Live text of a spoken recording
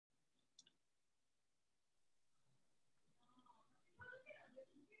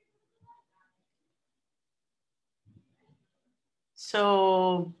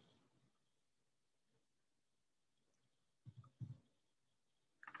So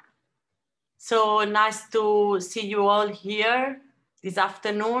nice to see you all here this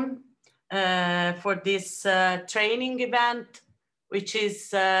afternoon for this training event, which is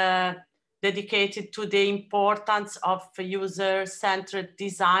dedicated to the importance of user-centered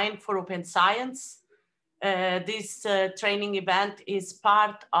design for open science. This training event is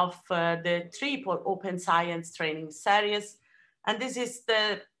part of the Triple Open Science Training Series. And this is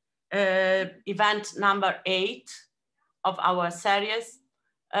the event number 8 of our series.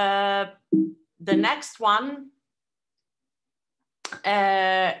 The next one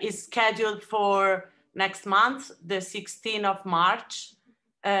is scheduled for next month, the 16th of March,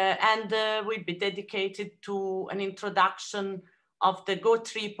 and will be dedicated to an introduction of the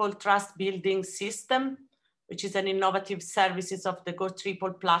GoTriple Trust Building System, which is an innovative services of the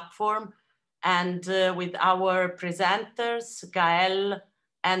GoTriple platform. And with our presenters, Gael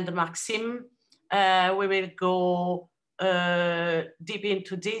and Maxime, we will go deep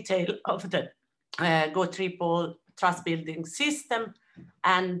into detail of the GoTriple Trust Building System,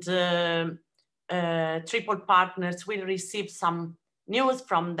 and Triple partners will receive some news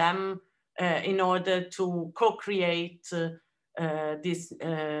from them in order to co-create this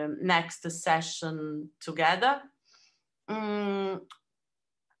next session together.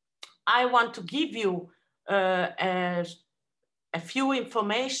 I want to give you a few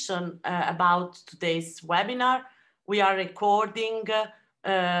information about today's webinar. We are recording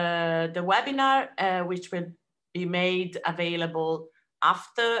the webinar, which will be made available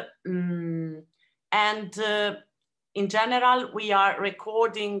after. In general, we are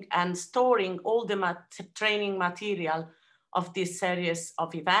recording and storing all the training material of this series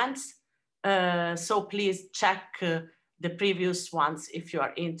of events. So please check the previous ones if you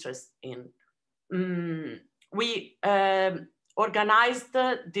are interested in. We organized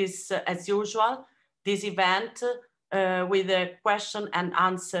this, as usual, this event with a question and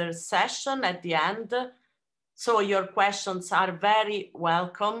answer session at the end. So your questions are very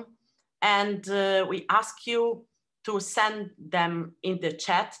welcome. And we ask you to send them in the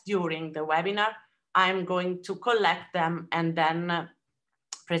chat during the webinar. I'm going to collect them and then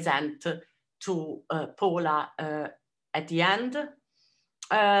present to Paula at the end.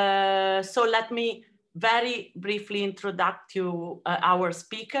 So let me very briefly introduce you our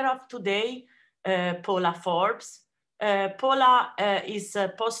speaker of today, Paula Forbes. Paula is a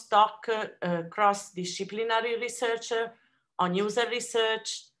postdoc cross-disciplinary researcher on user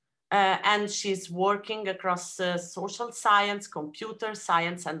research, and she's working across social science, computer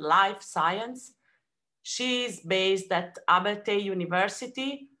science, and life science. She is based at Abertay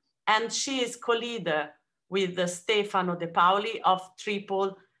University, and she is co-leader with Stefano De Paoli of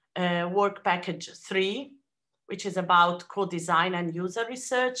Triple Work Package 3, which is about co-design and user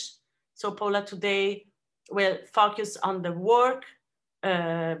research. So Paula today will focus on the work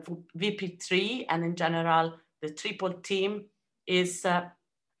VP3 and in general the Triple team is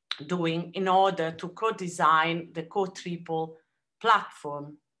doing in order to co-design the GoTriple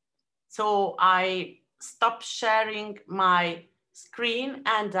platform. So I stop sharing my screen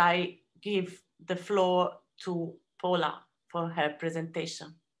and I give the floor to Paula for her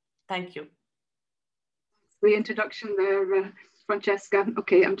presentation. Thank you. The introduction there, Francesca.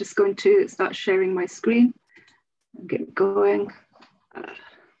 Okay, I'm just going to start sharing my screen and get going.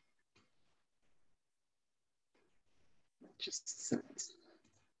 Just a second.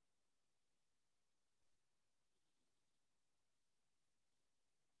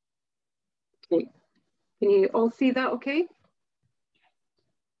 Okay, can you all see that okay?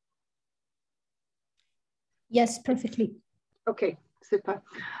 Yes, perfectly. Okay, super.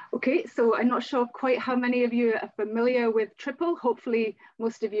 Okay, so I'm not sure quite how many of you are familiar with Triple. Hopefully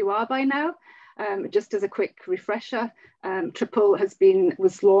most of you are by now. Just as a quick refresher, Triple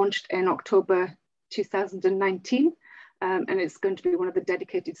was launched in October 2019. And it's going to be one of the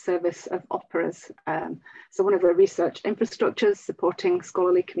dedicated service of operas. So one of the research infrastructures supporting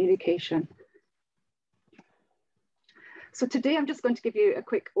scholarly communication. So today I'm just going to give you a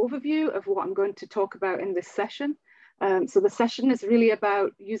quick overview of what I'm going to talk about in this session. So the session is really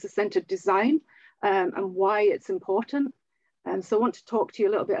about user-centered design and why it's important. So I want to talk to you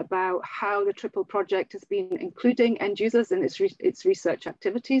a little bit about how the Triple project has been including end users in its research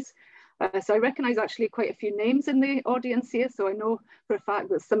activities. So I recognize actually quite a few names in the audience here. So I know for a fact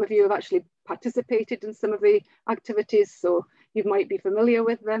that some of you have actually participated in some of the activities. So you might be familiar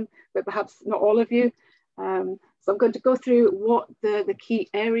with them, but perhaps not all of you. So I'm going to go through what the key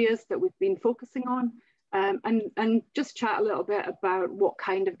areas that we've been focusing on and just chat a little bit about what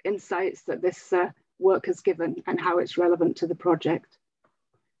kind of insights that this work is given and how it's relevant to the project.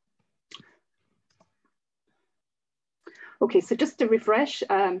 Okay, so just to refresh,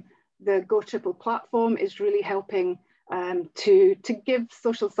 the GoTriple platform is really helping to give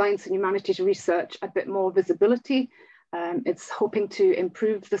social science and humanities research a bit more visibility. It's hoping to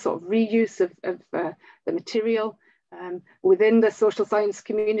improve the sort of reuse of the material within the social science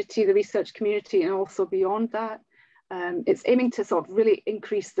community, the research community, and also beyond that. It's aiming to sort of really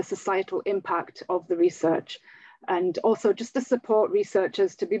increase the societal impact of the research, and also just to support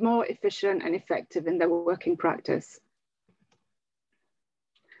researchers to be more efficient and effective in their working practice.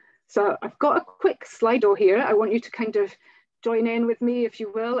 So I've got a quick Slido here. I want you to kind of join in with me, if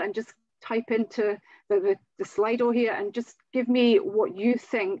you will, and just type into the Slido here and just give me what you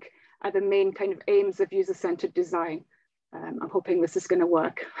think are the main kind of aims of user-centered design. I'm hoping this is going to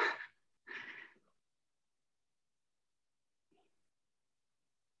work.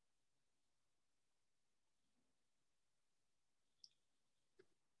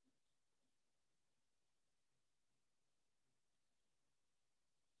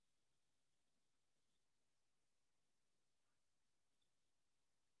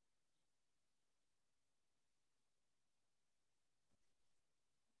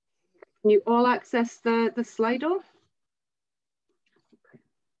 Can you all access the Slido?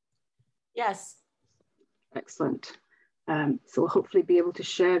 Yes. Excellent. So we'll hopefully be able to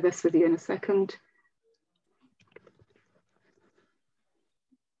share this with you in a second.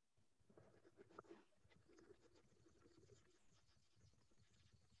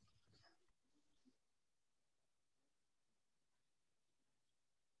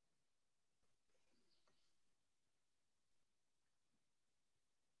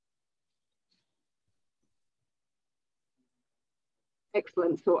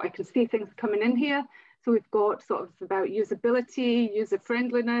 Excellent. So I can see things coming in here. So we've got sort of about usability, user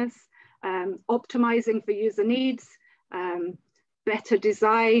friendliness, optimizing for user needs, better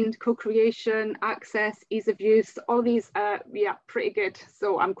design, co-creation, access, ease of use. All these are, yeah, pretty good.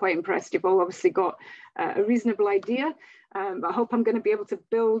 So I'm quite impressed. You've all obviously got a reasonable idea. I hope I'm going to be able to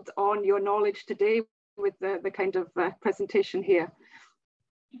build on your knowledge today with the kind of presentation here.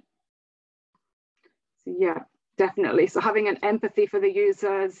 So yeah. Definitely. So having an empathy for the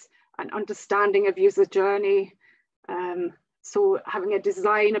users, an understanding of user journey. So having a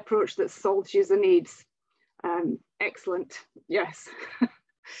design approach that solves user needs. Excellent. Yes.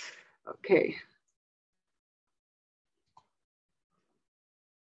 Okay.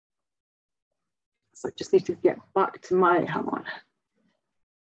 So I just need to get back to my, hang on.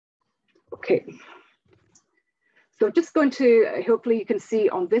 Okay. So I'm just going to, hopefully you can see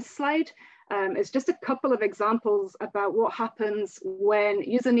on this slide, it's just a couple of examples about what happens when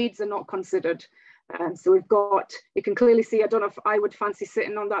user needs are not considered. So we've got, you can clearly see, I don't know if I would fancy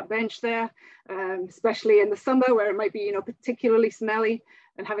sitting on that bench there, especially in the summer where it might be, you know, particularly smelly,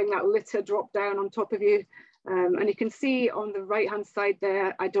 and having that litter drop down on top of you. And you can see on the right-hand side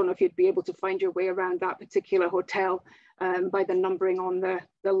there, I don't know if you'd be able to find your way around that particular hotel by the numbering on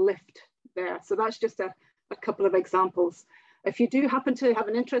the lift there. So that's just a couple of examples. If you do happen to have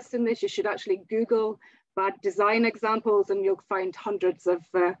an interest in this, you should actually Google bad design examples and you'll find hundreds of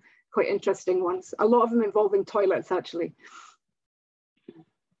quite interesting ones. A lot of them involving toilets, actually.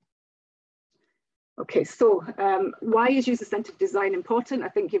 Okay, so why is user-centered design important? I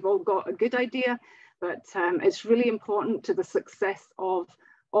think you've all got a good idea, but it's really important to the success of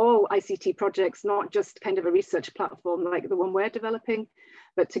all ICT projects, not just kind of a research platform like the one we're developing,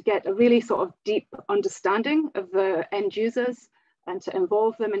 but to get a really sort of deep understanding of the end users and to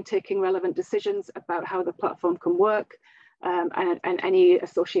involve them in taking relevant decisions about how the platform can work and any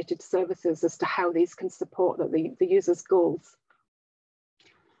associated services as to how these can support the user's goals.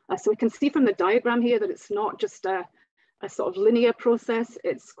 So we can see from the diagram here that it's not just a sort of linear process,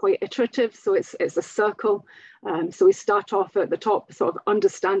 it's quite iterative, so it's a circle. So we start off at the top, sort of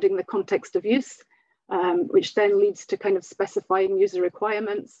understanding the context of use, which then leads to kind of specifying user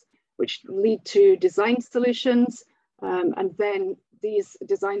requirements, which lead to design solutions. And then these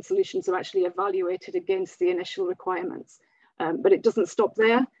design solutions are actually evaluated against the initial requirements. But it doesn't stop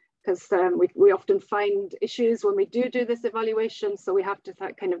there, because we often find issues when we do this evaluation. So we have to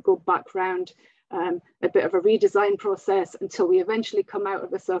kind of go back round a bit of a redesign process until we eventually come out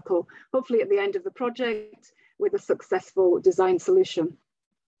of the circle, hopefully at the end of the project, with a successful design solution.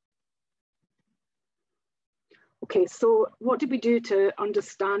 Okay, so what did we do to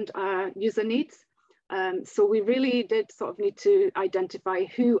understand our user needs? So we really did sort of need to identify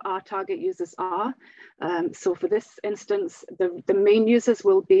who our target users are. So for this instance, the main users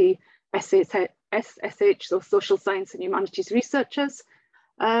will be SSH, so social science and humanities researchers.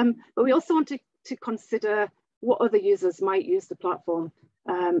 But we also want to to consider what other users might use the platform.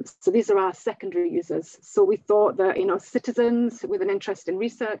 So these are our secondary users. So we thought that, you know, citizens with an interest in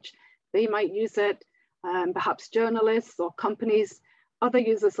research, they might use it, perhaps journalists or companies, other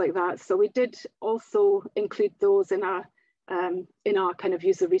users like that. So we did also include those in our kind of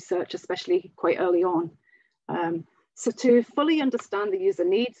user research, especially quite early on. So to fully understand the user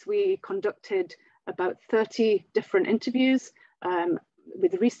needs, we conducted about 30 different interviews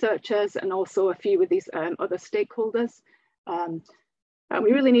with researchers and also a few with these other stakeholders. And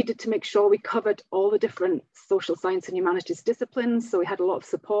we really needed to make sure we covered all the different social science and humanities disciplines. So we had a lot of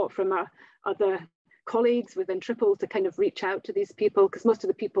support from our other colleagues within GoTriple to kind of reach out to these people, because most of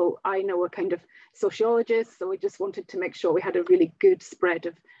the people I know are kind of sociologists. So we just wanted to make sure we had a really good spread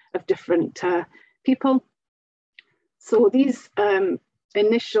of different people. So these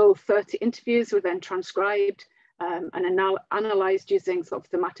initial 30 interviews were then transcribed and are now analysed using sort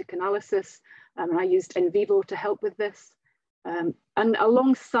of thematic analysis. And I used NVivo to help with this. And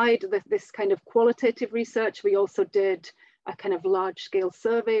alongside this kind of qualitative research, we also did a kind of large scale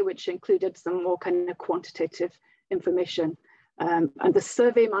survey, which included some more kind of quantitative information. And the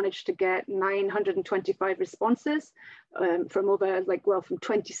survey managed to get 925 responses from over from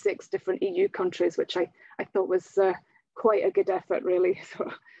 26 different EU countries, which I thought was quite a good effort, really.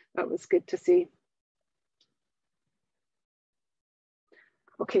 So that was good to see.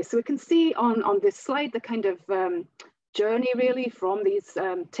 Okay, so we can see on this slide the kind of journey really from these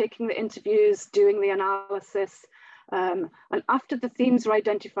taking the interviews, doing the analysis, and after the themes were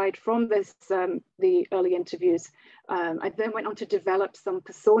identified from this the early interviews, I then went on to develop some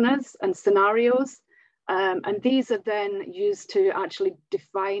personas and scenarios, and these are then used to actually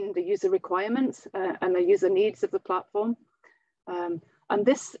define the user requirements and the user needs of the platform. And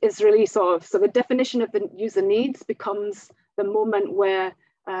this is really so the definition of the user needs becomes the moment where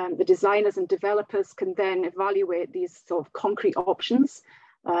the designers and developers can then evaluate these sort of concrete options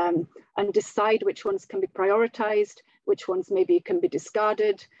and decide which ones can be prioritized, which ones maybe can be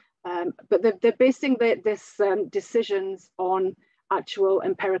discarded. But they're basing this decisions on actual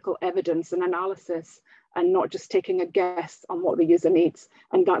empirical evidence and analysis, and not just taking a guess on what the user needs.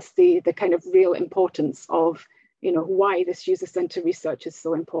 And that's the kind of real importance of, you know, why this user-centered research is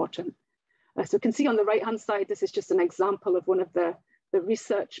so important. So you can see on the right-hand side, this is just an example of one of the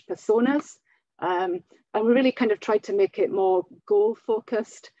research personas. And we really kind of tried to make it more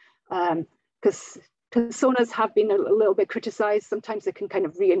goal-focused, because personas have been a little bit criticized. Sometimes they can kind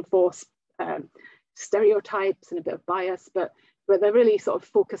of reinforce stereotypes and a bit of bias, but they're really sort of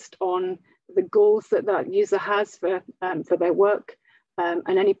focused on the goals that user has for their work, and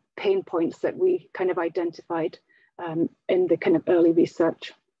any pain points that we kind of identified in the kind of early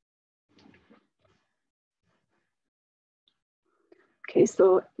research. Okay,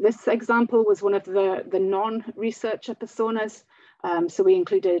 so this example was one of the non-researcher personas. So we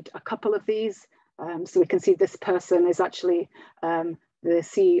included a couple of these. So we can see this person is actually the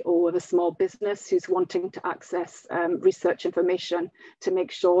CEO of a small business who's wanting to access research information to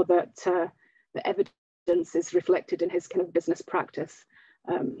make sure that the evidence is reflected in his kind of business practice.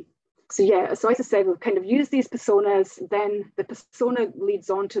 So yeah, so as I said, we'll kind of use these personas, then the persona leads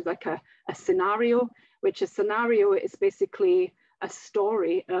on to like a scenario, which a scenario is basically a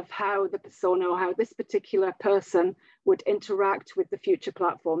story of how the persona or how this particular person would interact with the future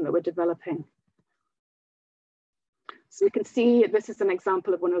platform that we're developing. So we can see this is an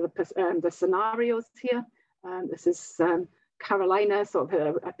example of one of the scenarios here. This is Carolina, sort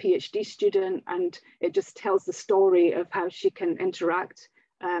of a PhD student, and it just tells the story of how she can interact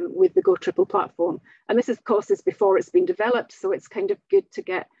with the GoTriple platform. And this, of course, is before it's been developed, so it's kind of good to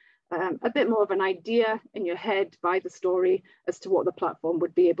get a bit more of an idea in your head by the story as to what the platform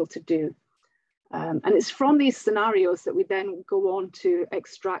would be able to do. And it's from these scenarios that we then go on to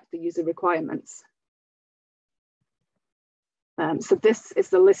extract the user requirements. So this is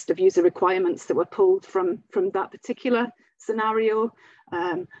the list of user requirements that were pulled from that particular scenario.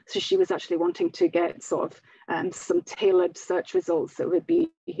 So she was actually wanting to get sort of some tailored search results that would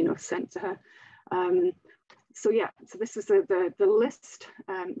be, you know, sent to her. So yeah, so this is the list,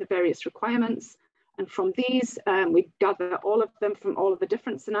 the various requirements. And from these, we gather all of them from all of the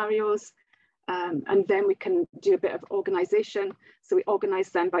different scenarios. And then we can do a bit of organization. So we organize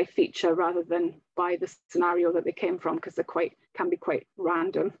them by feature rather than by the scenario that they came from, because they can be quite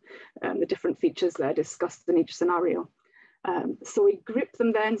random, the different features that are discussed in each scenario. So we group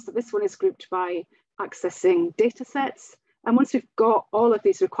them then. So this one is grouped by accessing data sets. And once we've got all of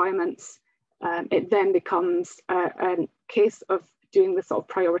these requirements, it then becomes a case of doing the sort of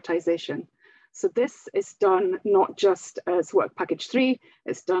prioritization. So this is done not just as work package 3,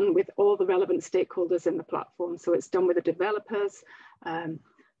 it's done with all the relevant stakeholders in the platform. So it's done with the developers,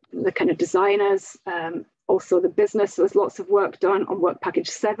 the kind of designers, also the business. There was lots of work done on work package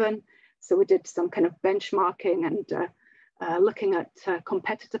 7. So we did some kind of benchmarking and looking at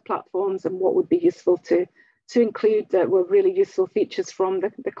competitor platforms and what would be useful to include that were really useful features from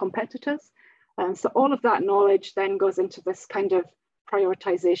the competitors. So all of that knowledge then goes into this kind of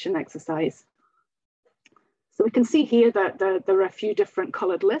prioritization exercise. So we can see here that there are a few different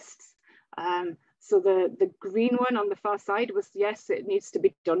colored lists. So the green one on the far side was, yes, it needs to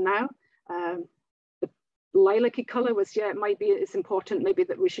be done now. The lilac-y color was, yeah, it's important, maybe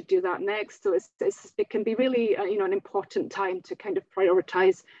that we should do that next. So it can be really, an important time to kind of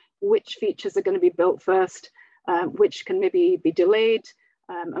prioritize which features are going to be built first, which can maybe be delayed,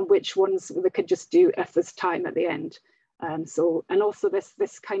 and which ones they could just do if there's time at the end. And also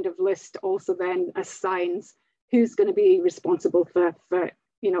this kind of list also then assigns who's going to be responsible for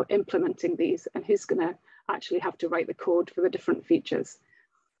implementing these and who's going to actually have to write the code for the different features.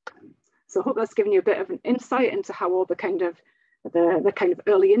 So I hope that's given you a bit of an insight into how all the kind of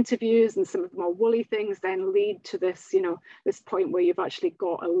early interviews and some of the more woolly things then lead to this, this point where you've actually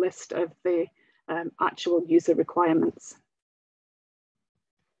got a list of the actual user requirements.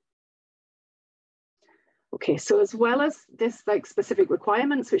 Okay, so as well as this specific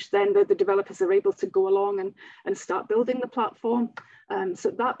requirements, which then the developers are able to go along and start building the platform. So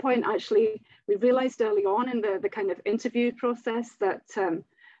at that point, actually, we realized early on in the kind of interview process that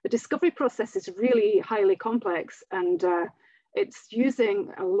the discovery process is really highly complex, and it's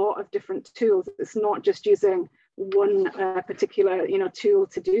using a lot of different tools. It's not just using one particular tool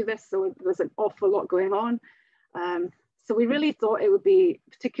to do this. So there's an awful lot going on. So we really thought it would be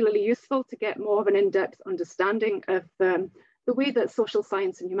particularly useful to get more of an in-depth understanding of the way that social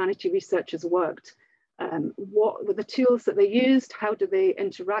science and humanity researchers worked. What were the tools that they used? How do they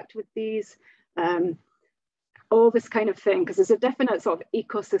interact with these? All this kind of thing, because there's a definite sort of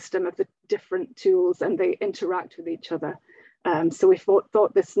ecosystem of the different tools and they interact with each other. So we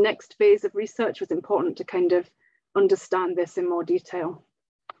thought this next phase of research was important to kind of understand this in more detail.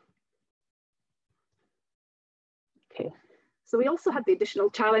 Okay, so we also had the additional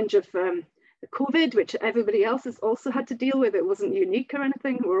challenge of the COVID, which everybody else has also had to deal with. It wasn't unique or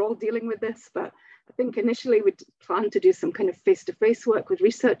anything, we're all dealing with this, but I think initially we'd planned to do some kind of face-to-face work with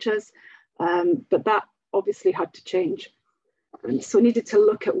researchers, but that obviously had to change. So we needed to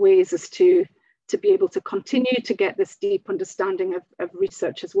look at ways as to be able to continue to get this deep understanding of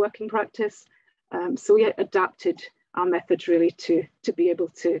researchers' working practice. So we adapted our methods really to be able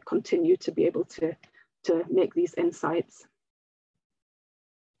to continue to be able to make these insights.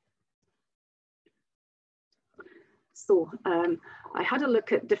 So I had a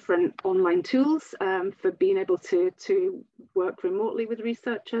look at different online tools for being able to work remotely with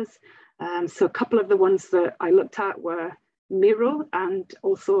researchers. So a couple of the ones that I looked at were Miro and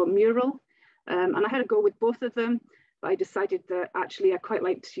also Mural. And I had to go with both of them, but I decided that actually I quite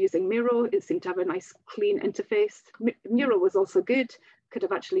liked using Miro. It seemed to have a nice clean interface. Mural was also good, could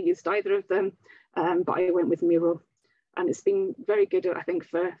have actually used either of them, but I went with Miro. And it's been very good, I think,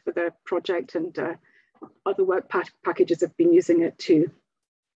 for the project, and other work packages have been using it too.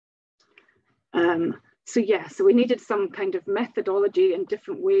 So we needed some kind of methodology and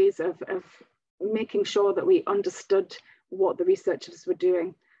different ways of making sure that we understood what the researchers were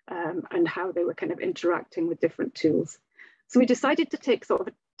doing and how they were kind of interacting with different tools. So we decided to take sort of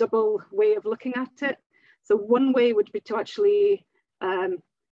a double way of looking at it. So one way would be to actually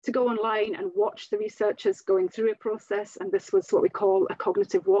to go online and watch the researchers going through a process, and this was what we call a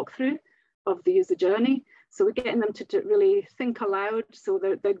cognitive walkthrough of the user journey. So we're getting them to really think aloud. So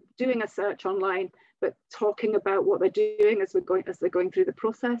they're doing a search online, but talking about what they're doing as they're going through the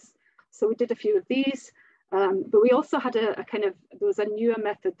process. So we did a few of these, but we also had there was a newer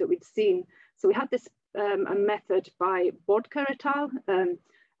method that we'd seen. So we had this a method by Bodker et al,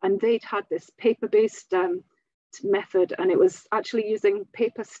 and they'd had this paper-based method, and it was actually using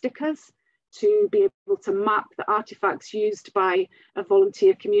paper stickers to be able to map the artifacts used by a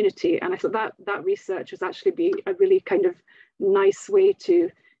volunteer community. And I thought that research was actually be a really kind of nice way to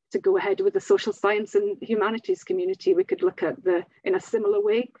go ahead with the social science and humanities community. We could look at in a similar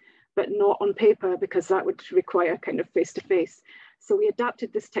way, but not on paper, because that would require kind of face-to-face. So we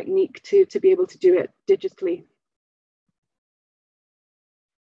adapted this technique to be able to do it digitally.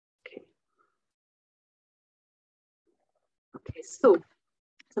 Okay, so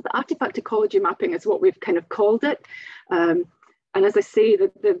the artifact ecology mapping is what we've kind of called it. And as I say,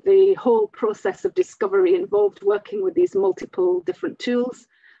 the whole process of discovery involved working with these multiple different tools.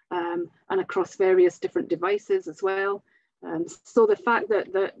 and across various different devices as well. So the fact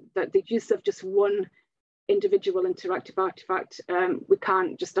that the use of just one individual interactive artifact, we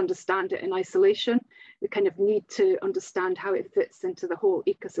can't just understand it in isolation. We kind of need to understand how it fits into the whole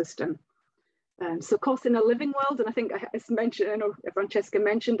ecosystem. So of course in a living world, and I think as mentioned, I know Francesca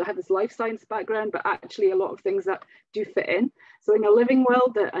mentioned, I have this life science background, but actually a lot of things that do fit in. So in a living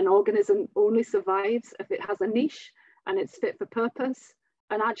world, an organism only survives if it has a niche and it's fit for purpose.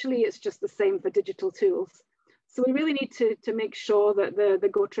 And actually it's just the same for digital tools. So we really need to make sure that the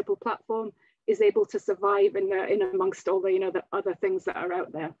GoTriple platform is able to survive in amongst all the, the other things that are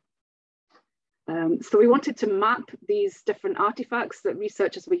out there. So we wanted to map these different artifacts that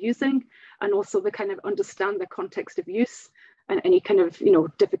researchers were using, and also to kind of understand the context of use and any kind of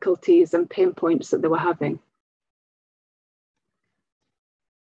difficulties and pain points that they were having.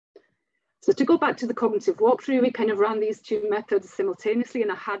 So to go back to the cognitive walkthrough, we kind of ran these two methods simultaneously,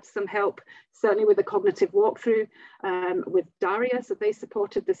 and I had some help, certainly with the cognitive walkthrough with Daria. So they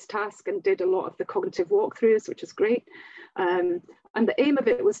supported this task and did a lot of the cognitive walkthroughs, which is great. And the aim of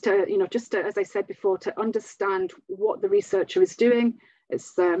it was to, just to, as I said before, to understand what the researcher is doing.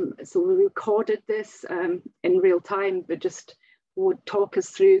 So we recorded this in real time, but just would talk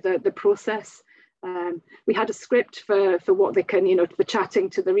us through the process. We had a script for what they can, for chatting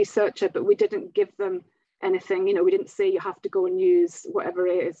to the researcher, but we didn't give them anything, we didn't say you have to go and use whatever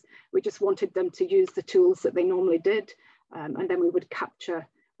it is. We just wanted them to use the tools that they normally did, and then we would capture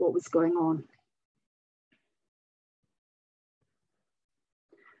what was going on.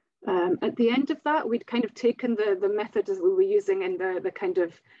 At the end of that, we'd kind of taken the methods that we were using in the kind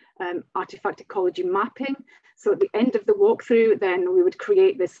of artifact ecology mapping. So at the end of the walkthrough, then we would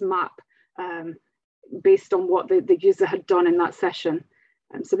create this map based on what the user had done in that session.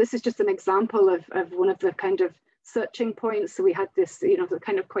 So this is just an example of one of the kind of searching points. So we had this,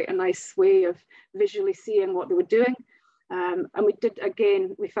 kind of quite a nice way of visually seeing what they were doing. And we did,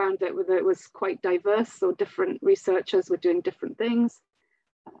 again, we found that it was quite diverse. So different researchers were doing different things.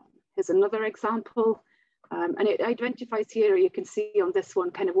 Here's another example. And it identifies here, you can see on this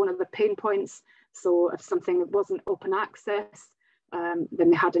one, kind of one of the pain points. So if something wasn't open access, then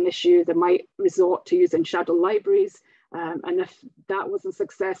they had an issue, they might resort to using shadow libraries. And if that wasn't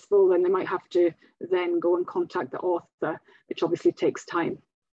successful, then they might have to then go and contact the author, which obviously takes time.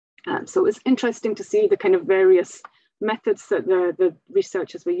 So it was interesting to see the kind of various methods that the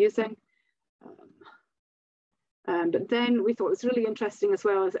researchers were using. But then we thought it was really interesting as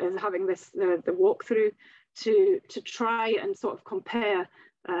well as having this the walkthrough to try and sort of compare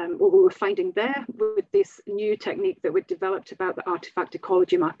what we were finding there with this new technique that we'd developed about the artifact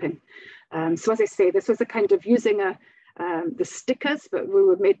ecology mapping. So as I say, this was a kind of using the stickers, but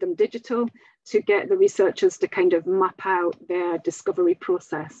we made them digital to get the researchers to kind of map out their discovery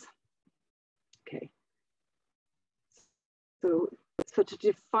process. Okay. So to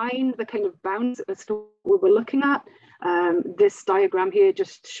define the kind of bounds as to what we're looking at, this diagram here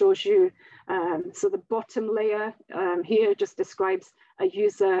just shows you, so the bottom layer here just describes a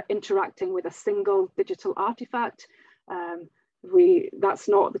user interacting with a single digital artifact. That's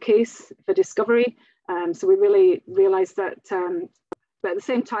not the case for discovery. So we really realized that, but at the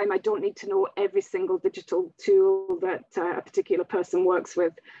same time, I don't need to know every single digital tool that a particular person works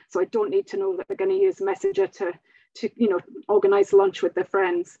with. So I don't need to know that they're going to use Messenger to organize lunch with their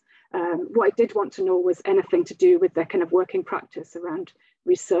friends. What I did want to know was anything to do with their kind of working practice around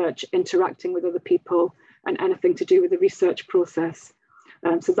research, interacting with other people, and anything to do with the research process.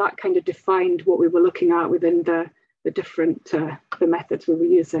 So that kind of defined what we were looking at within the different the methods we were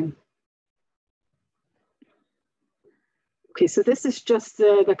using. Okay, so this is just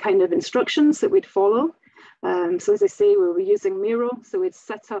the kind of instructions that we'd follow. So as I say, we were using Miro, so we'd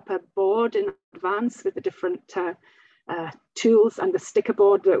set up a board in advance with the different tools and the sticker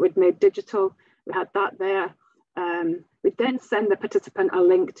board that we'd made digital. We had that there. We'd then send the participant a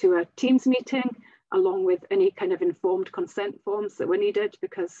link to a Teams meeting along with any kind of informed consent forms that were needed,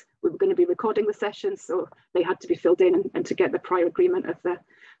 because we were going to be recording the session, so they had to be filled in and to get the prior agreement of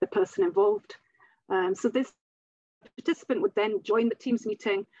the person involved. So this participant would then join the Teams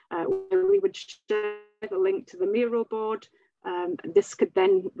meeting where we would share the link to the Miro board. This could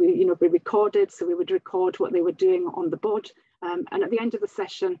then be recorded, so we would record what they were doing on the board. And at the end of the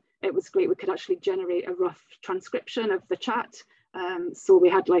session, it was great. We could actually generate a rough transcription of the chat. So we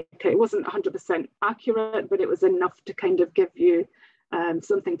had it wasn't 100% accurate, but it was enough to kind of give you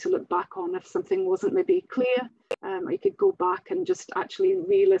something to look back on if something wasn't maybe clear. Or you could go back and just actually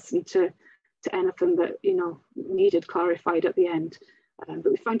re-listen to anything that needed clarified at the end. But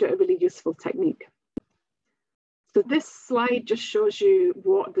we found it a really useful technique. So this slide just shows you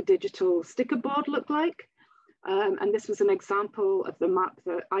what the digital sticker board looked like. And this was an example of the map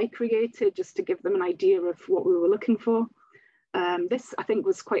that I created just to give them an idea of what we were looking for. This, I think,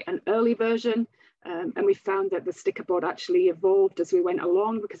 was quite an early version. And we found that the sticker board actually evolved as we went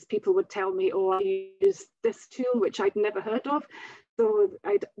along, because people would tell me, oh, I use this tool, which I'd never heard of. So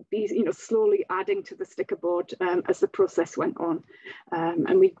I'd be, slowly adding to the sticker board as the process went on.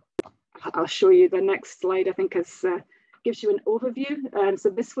 And I'll show you the next slide, I think, gives you an overview. So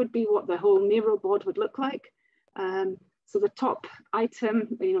this would be what the whole Miro board would look like. So the top item,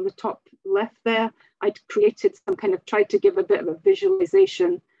 the top left there, I'd created tried to give a bit of a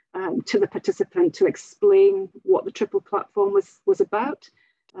visualization to the participant to explain what the Triple platform was about.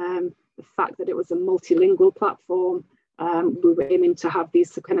 The fact that it was a multilingual platform, we were aiming to have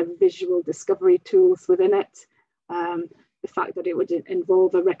these kind of visual discovery tools within it. The fact that it would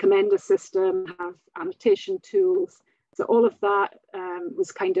involve a recommender system, have annotation tools. So all of that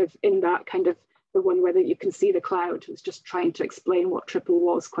was kind of in that kind of the one where you can see the cloud. It was just trying to explain what Triple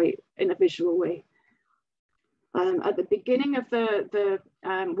was quite in a visual way. At the beginning of the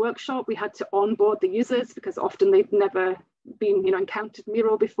workshop, we had to onboard the users because often they've never been encountered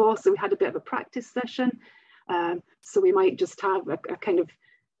Miro before. So we had a bit of a practice session. So we might just have a kind of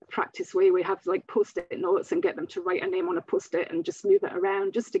practice way we have like post-it notes and get them to write a name on a post-it and just move it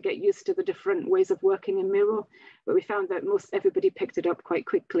around just to get used to the different ways of working in Miro. But we found that everybody picked it up quite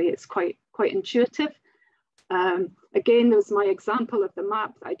quickly. It's quite intuitive. Again, there's my example of the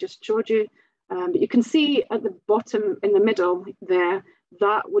map that I just showed you. But you can see at the bottom in the middle there,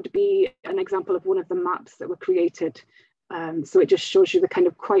 that would be an example of one of the maps that were created. So it just shows you the kind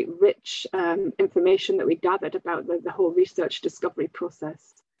of quite rich information that we gathered about the whole research discovery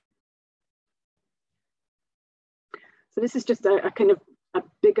process. So this is just a kind of a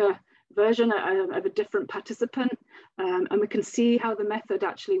bigger version of a different participant. And we can see how the method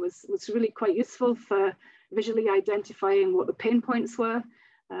actually was really quite useful for visually identifying what the pain points were.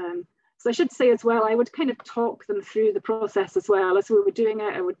 So I should say as well, I would kind of talk them through the process as well. As we were doing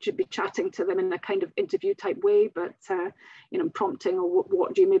it, I would be chatting to them in a kind of interview type way, but prompting, or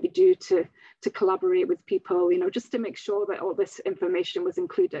what do you maybe do to collaborate with people, just to make sure that all this information was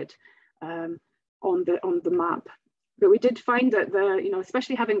included on the map. But we did find that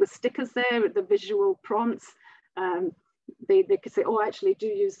especially having the stickers there, the visual prompts, they could say, oh, I actually do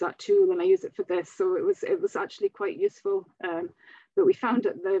use that tool and I use it for this. So it was actually quite useful. But we found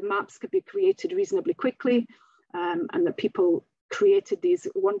that the maps could be created reasonably quickly, and that people created these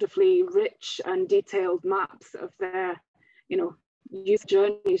wonderfully rich and detailed maps of their, user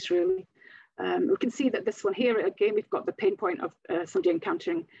journeys, really. We can see that this one here, again, we've got the pain point of somebody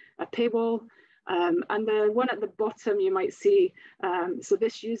encountering a paywall. And the one at the bottom you might see, so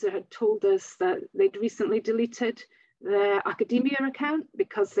this user had told us that they'd recently deleted their academia account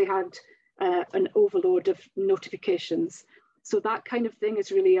because they had an overload of notifications. So that kind of thing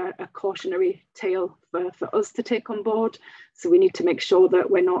is really a cautionary tale for us to take on board. So we need to make sure that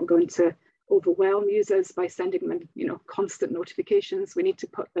we're not going to overwhelm users by sending them, constant notifications. We need to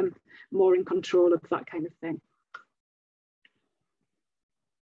put them more in control of that kind of thing.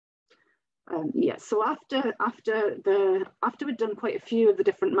 Yeah, so after we'd done quite a few of the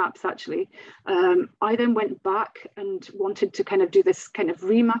different maps, actually, I then went back and wanted to kind of do this kind of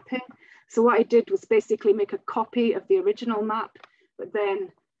remapping. So what I did was basically make a copy of the original map, but then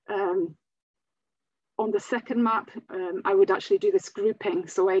on the second map, I would actually do this grouping.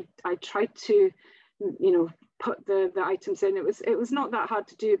 So I tried to, put the items in. It was not that hard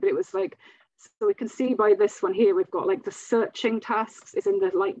to do, but it was like, so we can see by this one here, we've got like the searching tasks is in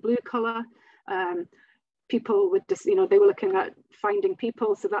the light blue color. People would just, they were looking at finding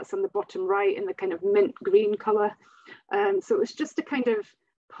people. So that's on the bottom right in the kind of mint green color. So it was just to kind of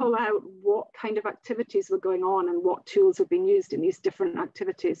pull out what kind of activities were going on and what tools were being used in these different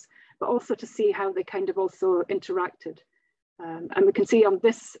activities, but also to see how they kind of also interacted. And we can see on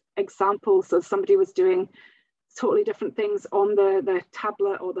this example, so somebody was doing totally different things on the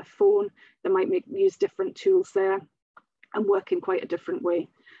tablet or the phone. They might use different tools there and work in quite a different way.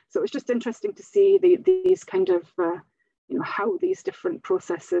 So it was just interesting to see these kind of, how these different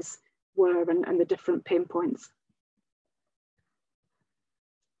processes were and the different pain points.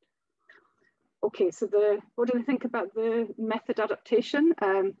 Okay, so what do I think about the method adaptation?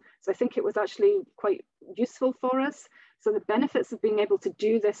 So I think it was actually quite useful for us. So the benefits of being able to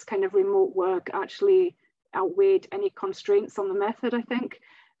do this kind of remote work actually outweighed any constraints on the method, I think.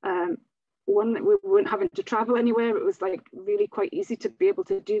 One, that we weren't having to travel anywhere. It was like really quite easy to be able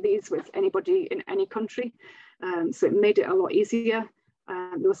to do these with anybody in any country. So it made it a lot easier.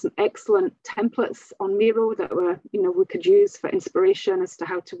 There were some excellent templates on Miro that were, we could use for inspiration as to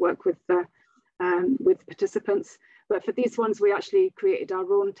how to work with the participants. But for these ones, we actually created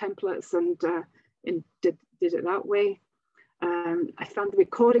our own templates and did it that way. I found the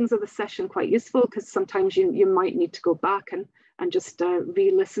recordings of the session quite useful because sometimes you might need to go back and just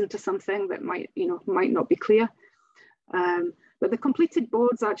re-listen to something that might not be clear. But the completed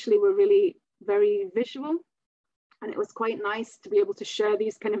boards actually were really very visual, and it was quite nice to be able to share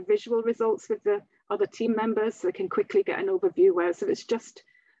these kind of visual results with the other team members so they can quickly get an overview. Whereas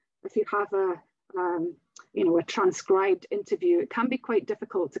if you have a transcribed interview, it can be quite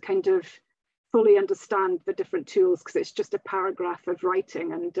difficult to kind of fully understand the different tools because it's just a paragraph of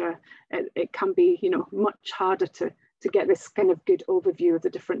writing, and it can be much harder to get this kind of good overview of the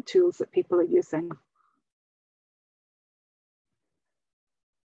different tools that people are using.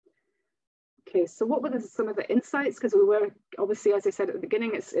 Okay, so what were some of the insights? Because we were obviously, as I said at the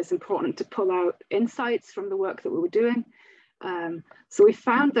beginning, it's important to pull out insights from the work that we were doing. So we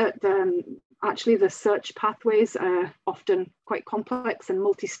found that actually the search pathways are often quite complex and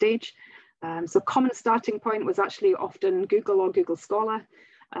multi-stage. So common starting point was actually often Google or Google Scholar.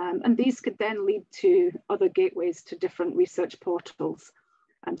 And these could then lead to other gateways to different research portals.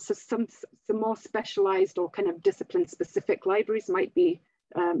 So some more specialized or kind of discipline-specific libraries might be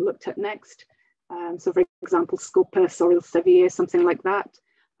looked at next. So for example, Scopus or Elsevier, something like that.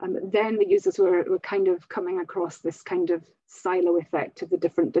 Then the users were kind of coming across this kind of silo effect of the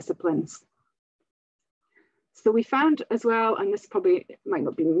different disciplines. So we found as well, and this probably might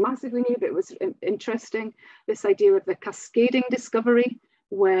not be massively new, but it was interesting, this idea of the cascading discovery,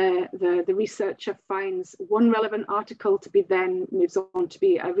 where the researcher finds one relevant article to be then moves on to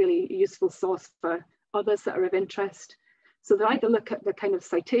be a really useful source for others that are of interest. So they either look at the kind of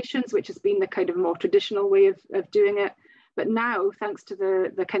citations, which has been the kind of more traditional way of doing it, but now, thanks to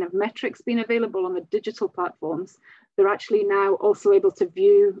the kind of metrics being available on the digital platforms, they're actually now also able to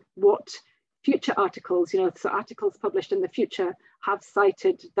view what future articles, so articles published in the future have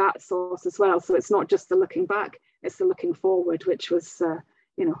cited that source as well. So it's not just the looking back, it's the looking forward, which was,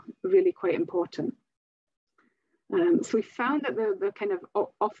 really quite important. So we found that the kind of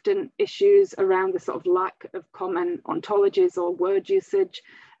often issues around the sort of lack of common ontologies or word usage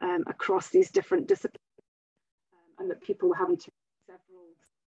across these different disciplines, and that people were having to use several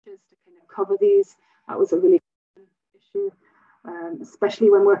searches to kind of cover these. That was a really common issue, especially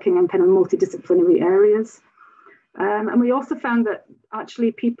when working in kind of multidisciplinary areas. And we also found that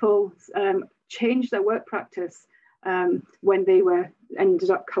actually people changed their work practice when they ended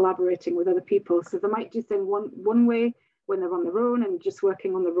up collaborating with other people. So they might do things one way when they're on their own and just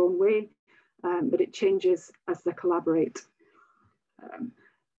working on their own way, but it changes as they collaborate.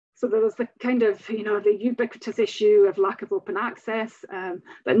 So there was the kind of, the ubiquitous issue of lack of open access,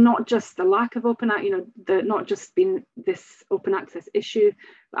 but not just the lack of open, not just been this open access issue,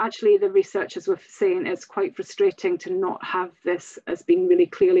 but actually the researchers were saying it's quite frustrating to not have this as being really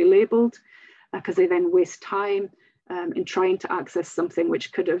clearly labeled, because they then waste time in trying to access something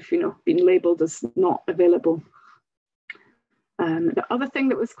which could have, been labeled as not available. The other thing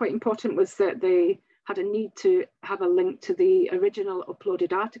that was quite important was that they had a need to have a link to the original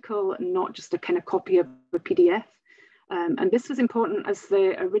uploaded article and not just a kind of copy of a PDF. And this was important as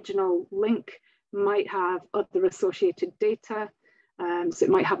the original link might have other associated data. So it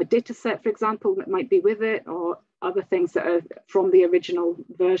might have a data set, for example, that might be with it, or other things that are from the original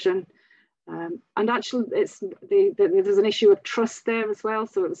version. And actually, there's an issue of trust there as well,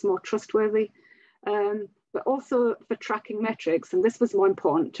 so it was more trustworthy. But also for tracking metrics, and this was more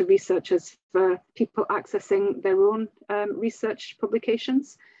important to researchers for people accessing their own research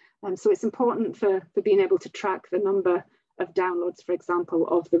publications. So it's important for being able to track the number of downloads, for example,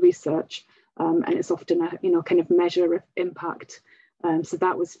 of the research, and it's often a kind of measure of impact. So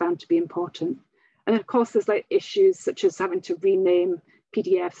that was found to be important. And of course, there's like issues such as having to rename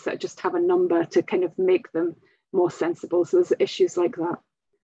PDFs that just have a number to kind of make them more sensible. So there's issues like that.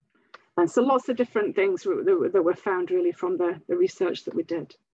 And so lots of different things that were found really from the research that we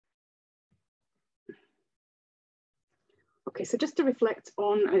did. Okay, so just to reflect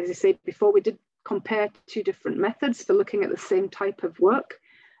on, as I said before, we did compare two different methods for looking at the same type of work.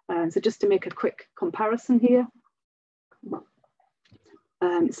 So just to make a quick comparison here.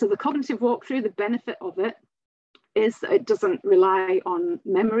 So the cognitive walkthrough, the benefit of it is that it doesn't rely on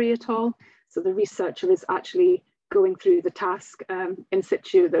memory at all. So the researcher is actually going through the task in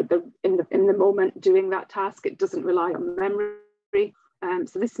situ, in the moment doing that task. It doesn't rely on memory.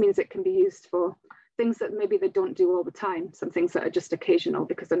 So this means it can be used for things that maybe they don't do all the time, some things that are just occasional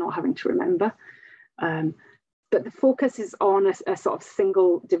because they're not having to remember. But the focus is on a sort of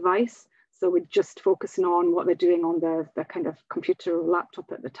single device. So we're just focusing on what they're doing on their kind of computer or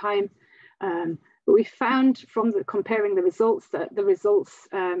laptop at the time. But we found from comparing the results that the results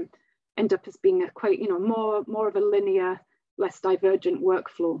end up as being a quite, more of a linear, less divergent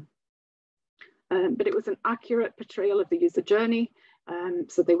workflow. But it was an accurate portrayal of the user journey.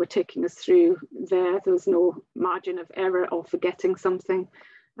 So they were taking us through there. There was no margin of error or forgetting something.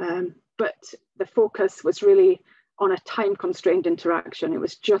 But the focus was really on a time-constrained interaction. It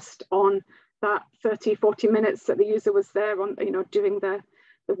was just on that 30, 40 minutes that the user was there on, doing the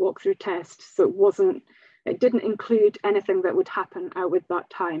walkthrough test. So it didn't include anything that would happen out with that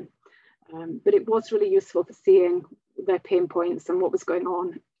time. But it was really useful for seeing their pain points and what was going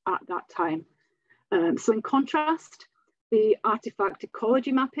on at that time. So in contrast, the artifact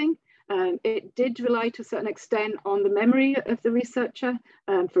ecology mapping, it did rely to a certain extent on the memory of the researcher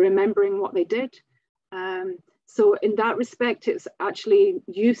for remembering what they did. So in that respect, it's actually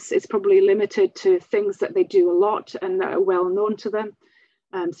it's probably limited to things that they do a lot and that are well known to them.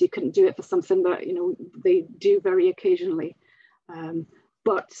 So you couldn't do it for something that they do very occasionally.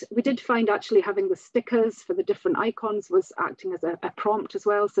 But we did find actually having the stickers for the different icons was acting as a prompt as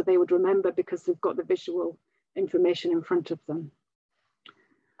well, so they would remember because they've got the visual information in front of them.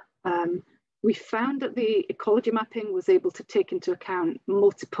 We found that the ecology mapping was able to take into account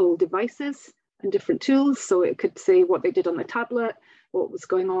multiple devices and different tools. So it could say what they did on the tablet, what was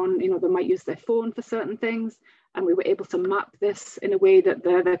going on, they might use their phone for certain things. And we were able to map this in a way that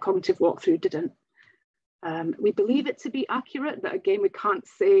their cognitive walkthrough didn't. We believe it to be accurate, but again, we can't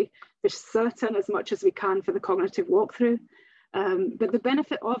say for certain as much as we can for the cognitive walkthrough. But the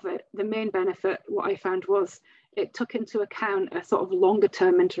benefit of it, the main benefit, what I found was it took into account a sort of longer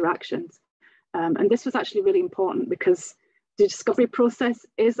term interactions. And this was actually really important because the discovery process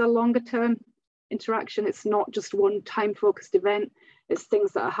is a longer term interaction. It's not just one time focused event. It's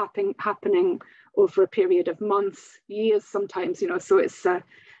things that are happening over a period of months, years sometimes, so it's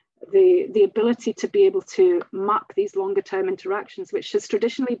the ability to be able to map these longer term interactions, which has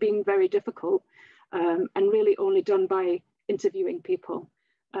traditionally been very difficult and really only done by interviewing people.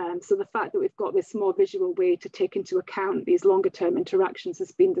 So the fact that we've got this more visual way to take into account these longer term interactions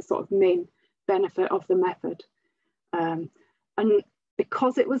has been the sort of main benefit of the method. And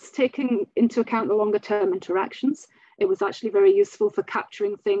because it was taking into account the longer term interactions, it was actually very useful for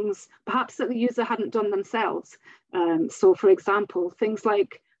capturing things perhaps that the user hadn't done themselves. So for example, things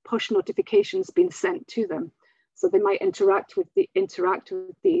like push notifications being sent to them. So they might interact with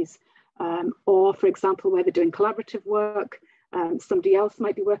these, or for example, where they're doing collaborative work, somebody else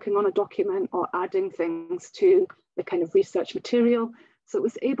might be working on a document or adding things to the kind of research material. So it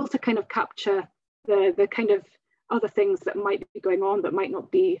was able to kind of capture the kind of other things that might be going on that might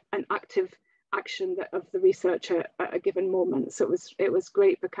not be an active action of the researcher at a given moment. So it was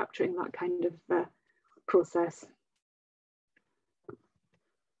great for capturing that kind of process.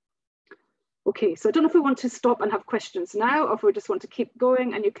 Okay, so I don't know if we want to stop and have questions now, or if we just want to keep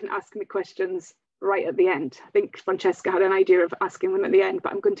going and you can ask me questions right at the end. I think Francesca had an idea of asking them at the end,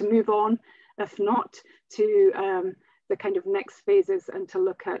 but I'm going to move on, if not, to the kind of next phases and to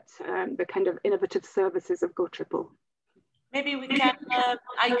look at the kind of innovative services of GoTriple. Maybe we can,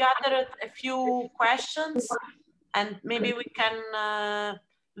 I gathered a few questions and maybe we can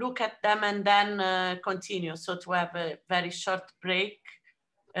look at them and then continue. So to have a very short break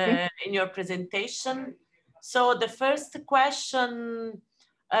in your presentation. So the first question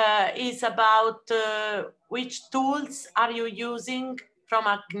is about which tools are you using from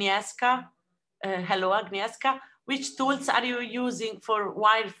Agnieszka? Hello, Agnieszka. Which tools are you using for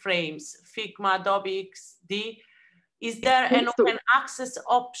wireframes? Figma, Adobe XD? Is there an open access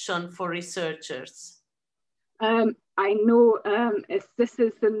option for researchers? I know this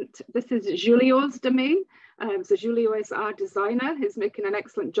is Julio's domain. So Julio is our designer. He's making an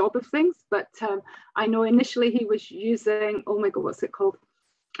excellent job of things, but I know initially he was using, oh my God, what's it called?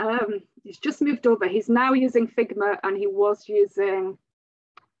 He's just moved over. He's now using Figma and he was using,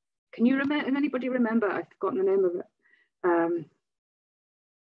 can you remember, anybody remember? I've forgotten the name of it.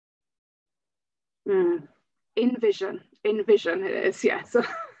 InVision it is, yeah. So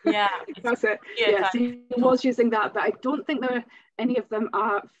yeah, that's it. Yeah, so he was using that, but I don't think any of them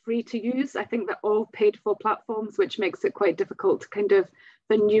are free to use. I think they're all paid for platforms, which makes it quite difficult to kind of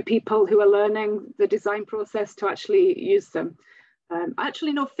for new people who are learning the design process to actually use them.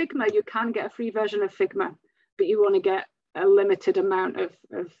 Actually, no, Figma, you can get a free version of Figma, but you want to get a limited amount of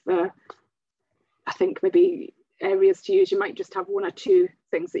I think maybe areas to use. You might just have one or two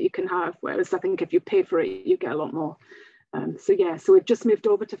things that you can have, whereas I think if you pay for it, you get a lot more. So yeah, so we've just moved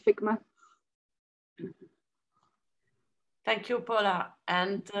over to Figma. Thank you, Paula.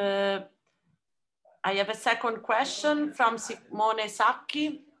 And I have a second question from Simone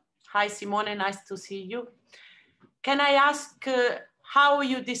Sacchi. Hi, Simone, nice to see you. Can I ask how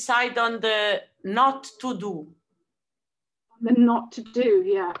you decide on the not to do? The not to do,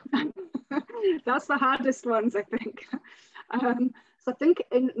 yeah. That's the hardest ones, I think. So I think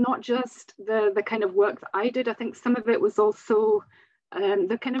in not just the kind of work that I did, I think some of it was also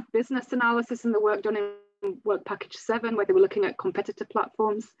the kind of business analysis and the work done in Work Package 7, where they were looking at competitor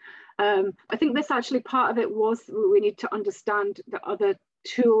platforms. I think this actually part of it was we need to understand the other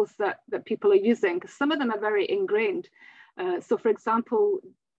tools that people are using, because some of them are very ingrained. So for example,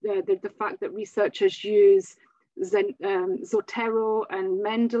 the fact that researchers use Zotero and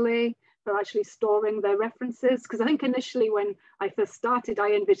Mendeley for actually storing their references, because I think initially when I first started,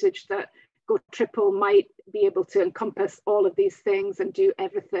 I envisaged that GoTriple might be able to encompass all of these things and do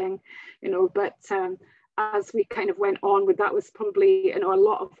everything, but as we kind of went on with that was probably a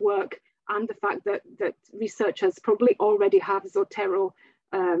lot of work, and the fact that researchers probably already have Zotero,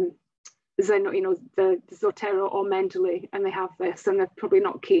 the Zotero or Mendeley, and they have this and they're probably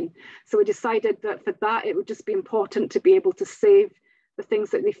not keen. So we decided that for that it would just be important to be able to save the things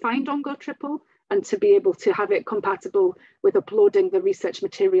that they find on GoTriple and to be able to have it compatible with uploading the research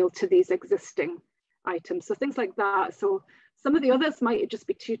material to these existing items. So things like that. So some of the others might just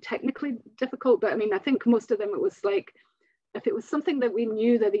be too technically difficult, but I mean, I think most of them, it was like, if it was something that we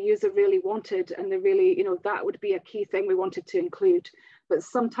knew that the user really wanted and they really, that would be a key thing we wanted to include. But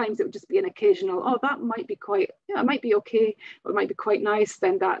sometimes it would just be an occasional, oh, that might be it might be okay, or it might be quite nice.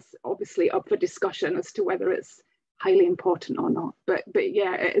 Then that's obviously up for discussion as to whether it's highly important or not. But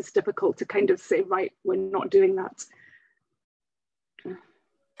yeah, it is difficult to kind of say, right, we're not doing that.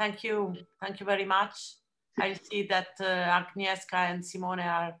 Thank you very much. I see that Agnieszka and Simone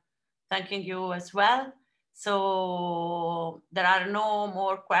are thanking you as well. So there are no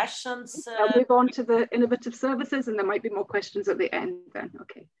more questions. I'll move on to the innovative services, and there might be more questions at the end then.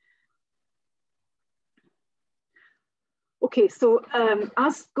 Okay. Okay, so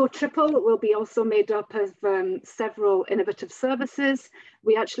as GoTriple will be also made up of several innovative services,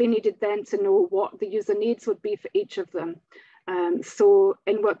 we actually needed then to know what the user needs would be for each of them. So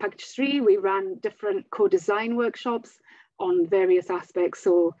in Work Package 3, we ran different co-design workshops on various aspects.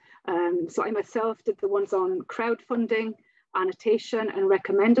 So I myself did the ones on crowdfunding, annotation, and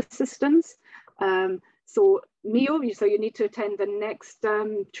recommender systems. So Mio, so you need to attend the next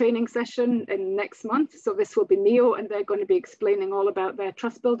training session in next month. So this will be Mio, and they're going to be explaining all about their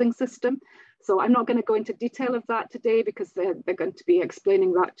trust building system. So I'm not going to go into detail of that today because they're going to be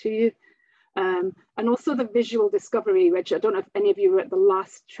explaining that to you. And also the visual discovery, which I don't know if any of you were at the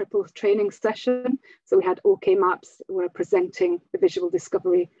last triple training session. So we had OK Maps were presenting the visual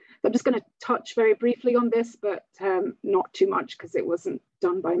discovery. So I'm just going to touch very briefly on this, but not too much because it wasn't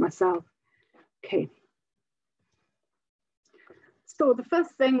done by myself. Okay. So the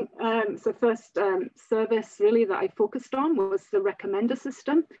first thing, service really that I focused on was the recommender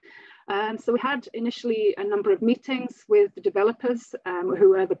system. So we had initially a number of meetings with the developers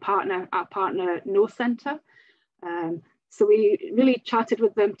who are our partner Know Center. So we really chatted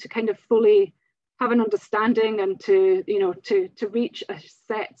with them to kind of fully have an understanding and to reach a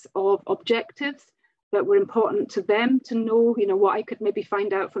set of objectives that were important to them to know, what I could maybe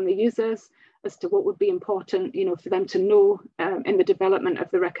find out from the users as to what would be important, for them to know in the development of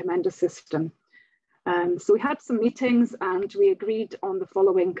the recommender system. So we had some meetings and we agreed on the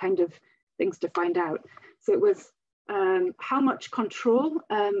following kind of things to find out. So it was how much control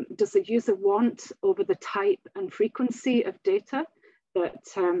does the user want over the type and frequency of data that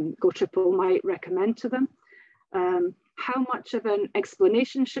GoTriple might recommend to them? How much of an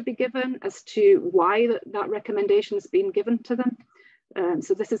explanation should be given as to why that recommendation has been given to them?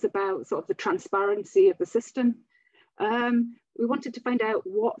 So this is about sort of the transparency of the system. We wanted to find out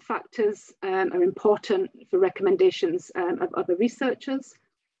what factors are important for recommendations of other researchers.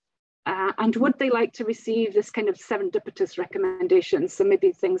 And would they like to receive this kind of serendipitous recommendations? So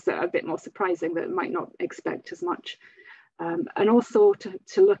maybe things that are a bit more surprising that might not expect as much. And also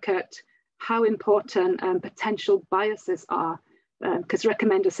to look at how important potential biases are, because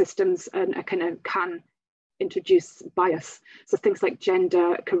recommender systems kind of can introduce bias. So things like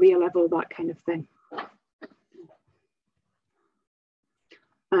gender, career level, that kind of thing.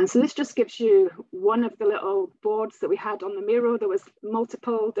 So this just gives you one of the little boards that we had on the Miro. There was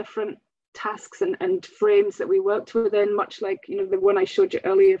multiple different tasks and frames that we worked within, much like the one I showed you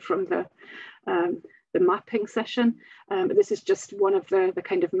earlier from the mapping session. This is just one of the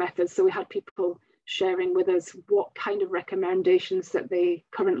kind of methods. So we had people sharing with us what kind of recommendations that they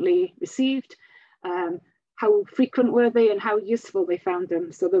currently received, how frequent were they and how useful they found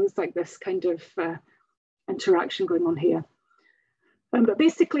them. So there was like this kind of interaction going on here. But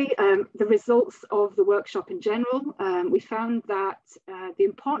basically, the results of the workshop in general, we found that the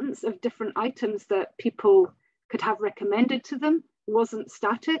importance of different items that people could have recommended to them wasn't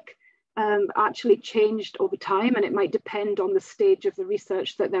static, actually changed over time, and it might depend on the stage of the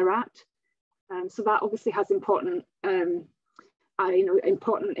research that they're at. So that obviously has important,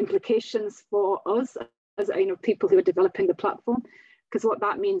 important implications for us as people who are developing the platform. Because what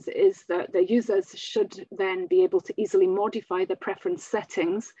that means is that the users should then be able to easily modify the preference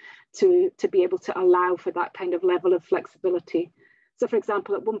settings to be able to allow for that kind of level of flexibility. So for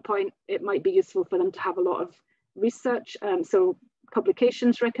example, at one point, it might be useful for them to have a lot of research. So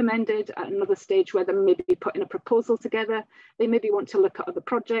publications recommended. At another stage where they maybe putting a proposal together, they maybe want to look at other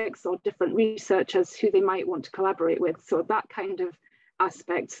projects or different researchers who they might want to collaborate with. So that kind of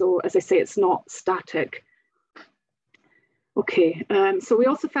aspect. So as I say, it's not static. Okay, so we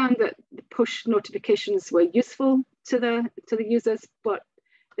also found that the push notifications were useful to the users, but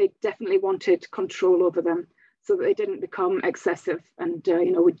they definitely wanted control over them so that they didn't become excessive. And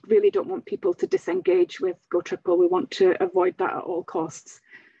we really don't want people to disengage with GoTriple. We want to avoid that at all costs.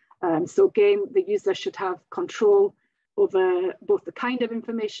 So again, the user should have control over both the kind of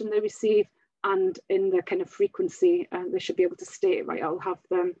information they receive and in the kind of frequency. They should be able to state, right, I'll have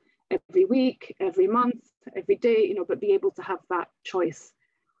them every week, every month, every day, but be able to have that choice.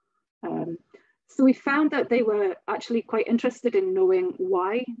 So we found that they were actually quite interested in knowing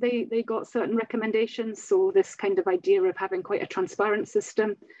why they got certain recommendations. So this kind of idea of having quite a transparent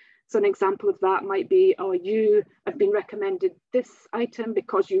system. So an example of that might be, oh, you have been recommended this item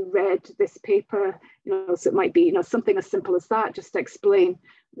because you read this paper, so it might be, something as simple as that, just to explain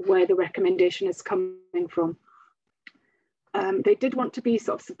where the recommendation is coming from. They did want to be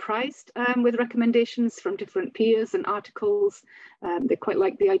sort of surprised with recommendations from different peers and articles. They quite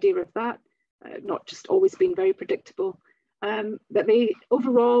like the idea of that, not just always being very predictable. But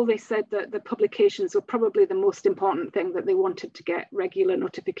overall, they said that the publications were probably the most important thing that they wanted to get regular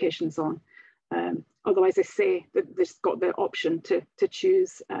notifications on. Otherwise, I say that they've got the option to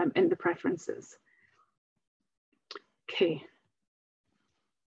choose in the preferences. Okay.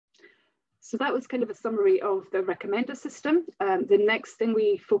 So that was kind of a summary of the recommender system. The next thing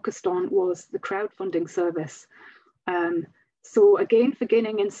we focused on was the crowdfunding service. So again, for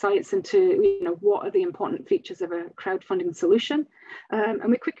gaining insights into what are the important features of a crowdfunding solution. And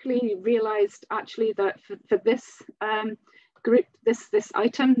we quickly realized actually that for this group, this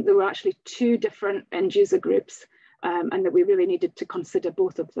item, there were actually two different end user groups and that we really needed to consider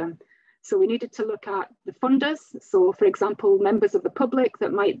both of them. So we needed to look at the funders. So for example, members of the public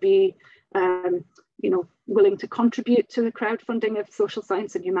that might be willing to contribute to the crowdfunding of social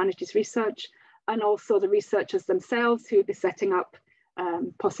science and humanities research, and also the researchers themselves who would be setting up,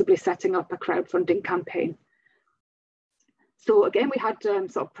 possibly setting up a crowdfunding campaign. So again, we had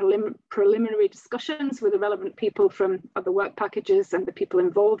sort of preliminary discussions with the relevant people from other work packages and the people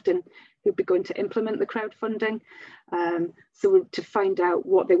involved in who'd be going to implement the crowdfunding. So to find out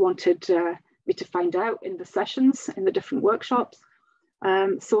what they wanted me to find out in the sessions, in the different workshops.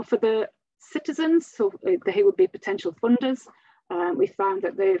 So for the citizens, so they would be potential funders, we found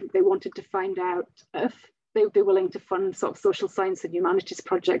that they wanted to find out if they would be willing to fund sort of social science and humanities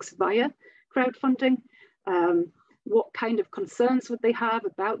projects via crowdfunding. What kind of concerns would they have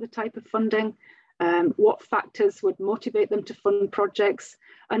about the type of funding? What factors would motivate them to fund projects?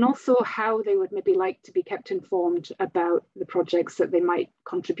 And also how they would maybe like to be kept informed about the projects that they might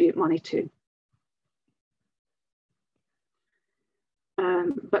contribute money to.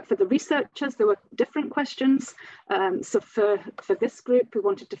 But for the researchers, there were different questions. So for this group, we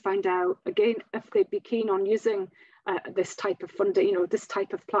wanted to find out, again, if they'd be keen on using this type of funding, this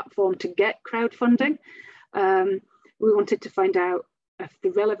type of platform to get crowdfunding. We wanted to find out if the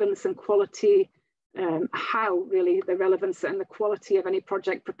relevance and quality, how really the relevance and the quality of any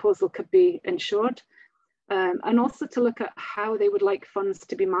project proposal could be ensured. And also to look at how they would like funds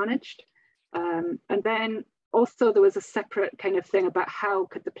to be managed. And then also there was a separate kind of thing about how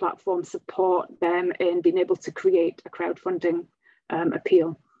could the platform support them in being able to create a crowdfunding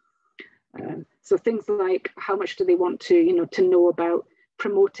appeal. So things like how much do they want to, to know about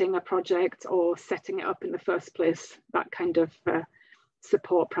promoting a project or setting it up in the first place, that kind of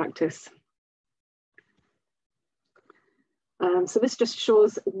support practice. So this just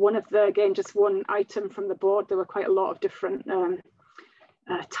shows one of the, again, just one item from the board. There were quite a lot of different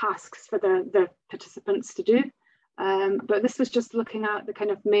tasks for the participants to do. But this was just looking at the kind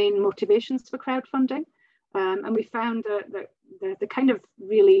of main motivations for crowdfunding. And we found that the kind of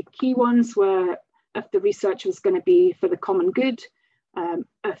really key ones were if the research was going to be for the common good,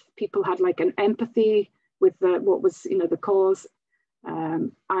 if people had like an empathy with what was, you know, the cause,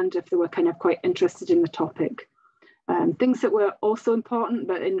 and if they were kind of quite interested in the topic. Things that were also important,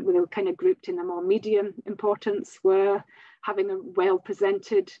 but they were kind of grouped in a more medium importance, were having a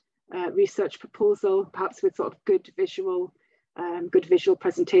well-presented research proposal, perhaps with sort of good visual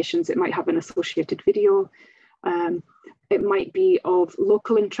presentations. It might have an associated video. It might be of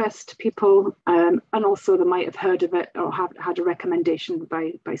local interest to people, and also they might have heard of it or have had a recommendation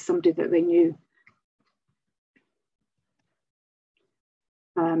by somebody that they knew.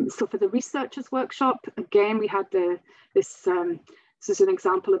 So for the researchers workshop, again, we had this is an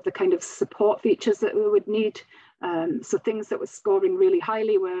example of the kind of support features that we would need. So things that were scoring really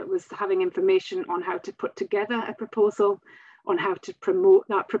highly was having information on how to put together a proposal, on how to promote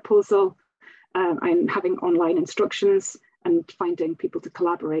that proposal, and having online instructions and finding people to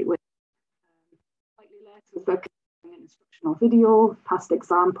collaborate with. Slightly less was the an instructional video, past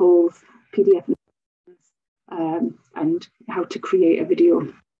examples, PDF, and how to create a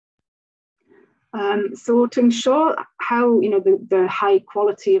video. So to ensure how, you know, the high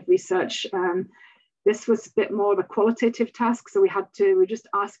quality of research, this was a bit more of a qualitative task. So we're just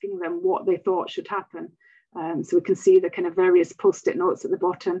asking them what they thought should happen. So we can see the kind of various post-it notes at the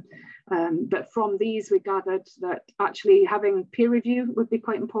bottom. But from these, we gathered that actually having peer review would be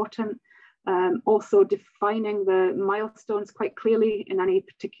quite important. Also defining the milestones quite clearly in any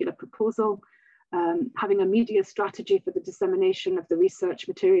particular proposal. Having a media strategy for the dissemination of the research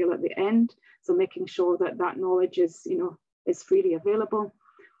material at the end. So making sure that that knowledge is, you know, is freely available.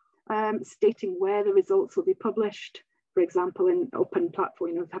 Stating where the results will be published. For example, in open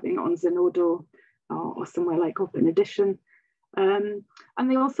platform, you know, having it on Zenodo or somewhere like Open Edition. And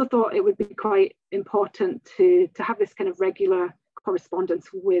they also thought it would be quite important to have this kind of regular correspondence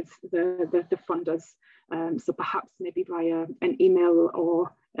with the funders. So perhaps maybe via an email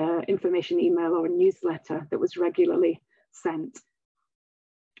or information email or a newsletter that was regularly sent.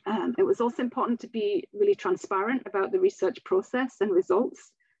 It was also important to be really transparent about the research process and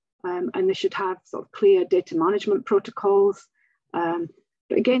results. And they should have sort of clear data management protocols.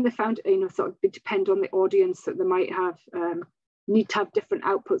 But again, they found, you know, sort of it depend on the audience that they might have, need to have different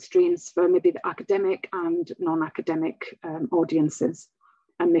output streams for maybe the academic and non-academic audiences,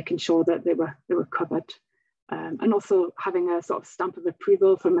 and making sure that they were covered. And also having a sort of stamp of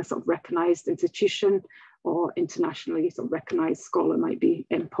approval from a sort of recognised institution or internationally sort of recognised scholar might be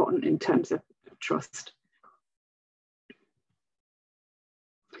important in terms of trust.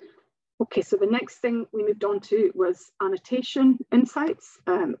 Okay, so the next thing we moved on to was annotation insights.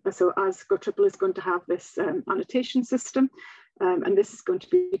 So as GoTriple is going to have this annotation system, and this is going to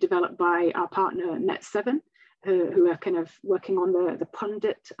be developed by our partner Net7, who are kind of working on the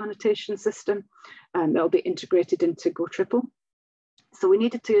pundit annotation system, and they'll be integrated into GoTriple. So we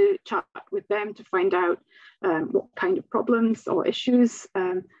needed to chat with them to find out what kind of problems or issues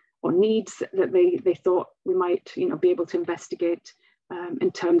or needs that they thought we might, you know, be able to investigate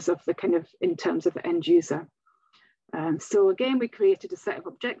in terms of the end user. So again, we created a set of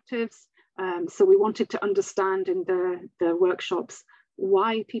objectives. So we wanted to understand in the workshops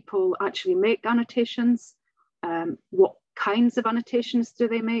why people actually make annotations, what kinds of annotations do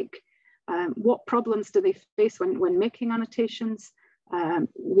they make, what problems do they face when making annotations,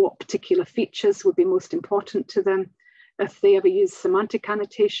 what particular features would be most important to them, if they ever use semantic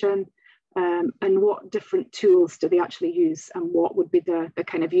annotation, and what different tools do they actually use, and what would be the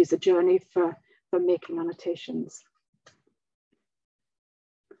kind of user journey for making annotations.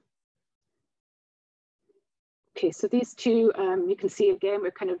 Okay, so these two, you can see again,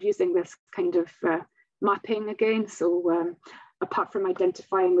 we're kind of using this kind of mapping again. So apart from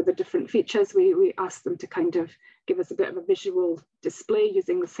identifying with the different features, we asked them to kind of give us a bit of a visual display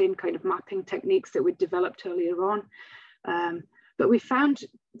using the same kind of mapping techniques that we developed earlier on. But we found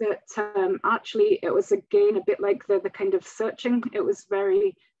that actually it was again a bit like the kind of searching. It was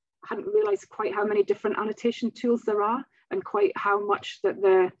I hadn't realized quite how many different annotation tools there are, and quite how much that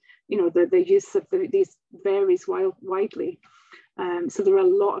the use of these varies widely. So there are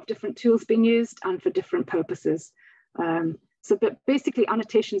a lot of different tools being used and for different purposes. But basically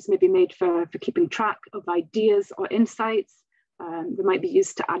annotations may be made for keeping track of ideas or insights. They might be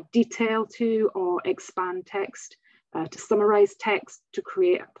used to add detail to or expand text, to summarize text, to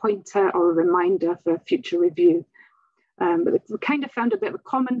create a pointer or a reminder for future review. But we kind of found a bit of a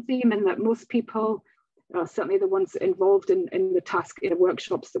common theme in that most people, certainly the ones involved in the task in the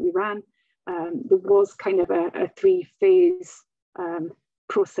workshops that we ran, there was kind of a three-phase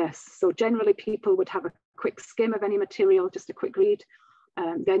process. So generally people would have a quick skim of any material, just a quick read.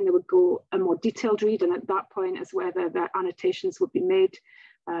 Then they would go a more detailed read, and at that point is where the annotations would be made.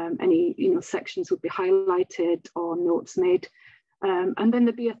 Any sections would be highlighted or notes made. And then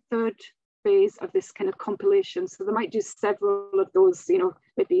there'd be a third phase of this kind of compilation. So they might do several of those,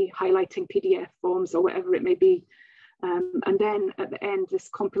 maybe highlighting PDF forms or whatever it may be. And then at the end, this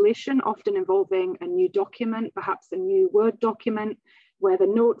compilation, often involving a new document, perhaps a new Word document, where the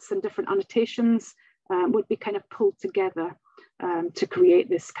notes and different annotations would be kind of pulled together to create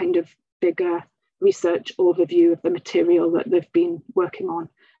this kind of bigger research overview of the material that they've been working on,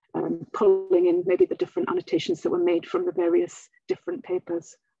 pulling in maybe the different annotations that were made from the various different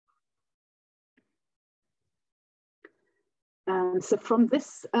papers. So from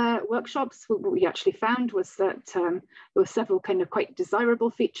this workshops, what we actually found was that there were several kind of quite desirable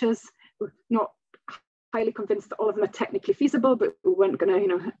features. We're not highly convinced that all of them are technically feasible, but we weren't going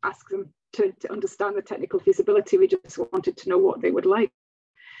to ask them to understand the technical feasibility. We just wanted to know what they would like.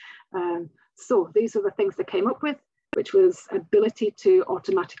 So these are the things they came up with, which was ability to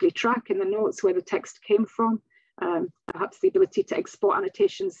automatically track in the notes where the text came from, perhaps the ability to export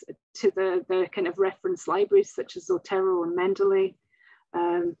annotations to the kind of reference libraries such as Zotero and Mendeley.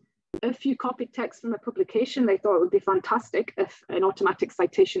 If you copied text from a publication, they thought it would be fantastic if an automatic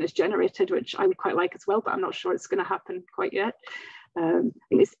citation is generated, which I would quite like as well, but I'm not sure it's going to happen quite yet. I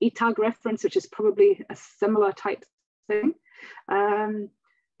think it's e-tag reference, which is probably a similar type thing.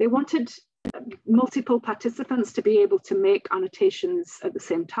 They wanted multiple participants to be able to make annotations at the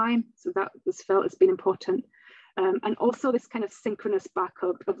same time. So that was felt as being important. And also this kind of synchronous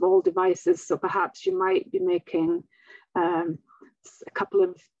backup of all devices. So perhaps you might be making a couple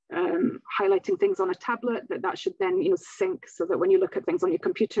of highlighting things on a tablet, that should then sync so that when you look at things on your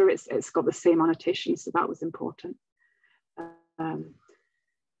computer, it's got the same annotation. So that was important.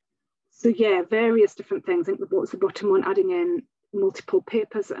 So yeah, various different things. I think what's the bottom one, adding in multiple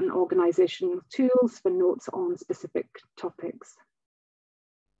papers and organizational tools for notes on specific topics.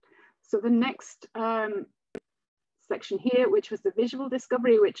 So the next section here, which was the visual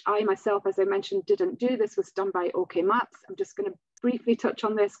discovery, which I myself, as I mentioned, didn't do. This was done by OK Maps. I'm just going to briefly touch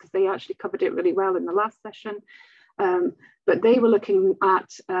on this because they actually covered it really well in the last session. But they were looking at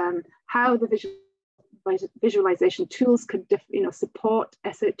how the visualization tools could support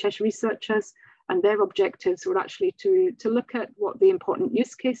SHS researchers, and their objectives were actually to look at what the important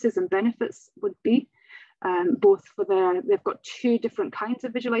use cases and benefits would be, both for they've got two different kinds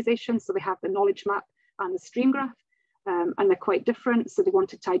of visualization. So they have the knowledge map and the stream graph, and they're quite different. So they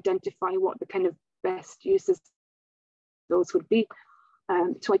wanted to identify what the kind of best uses those would be,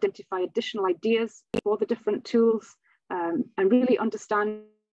 to identify additional ideas for the different tools, and really understand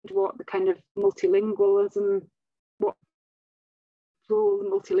what the kind of multilingualism, what role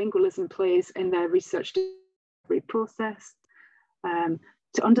multilingualism plays in their research discovery process,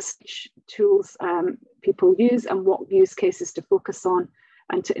 to understand tools people use and what use cases to focus on,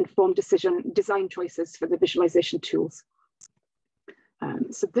 and to inform design choices for the visualization tools.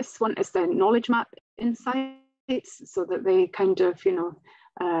 So this one is the knowledge map insights, so that they kind of,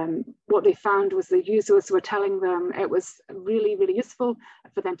 what they found was the users were telling them it was really, really useful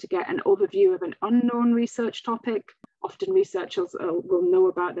for them to get an overview of an unknown research topic. Often researchers will know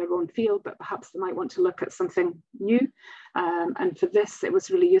about their own field, but perhaps they might want to look at something new. And for this, it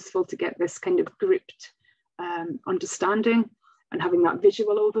was really useful to get this kind of grouped understanding and having that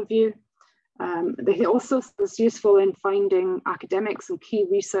visual overview. They also was useful in finding academics and key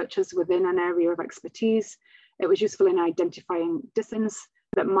researchers within an area of expertise. It was useful in identifying disciplines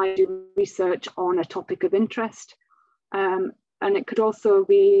that might do research on a topic of interest. And it could also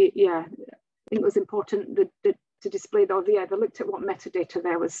be, I think it was important to display they looked at what metadata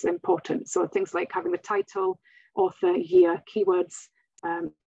there was important. So things like having the title, author, year, keywords,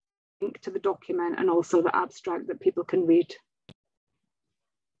 link to the document, and also the abstract that people can read.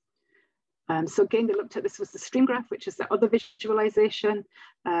 So again, they looked at this was the stream graph, which is the other visualization.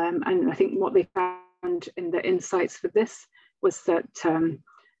 And I think what they found in the insights for this was that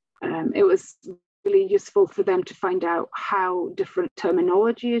it was really useful for them to find out how different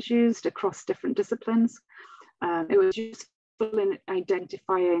terminology is used across different disciplines. It was useful in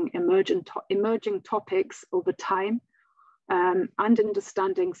identifying emerging topics over time, and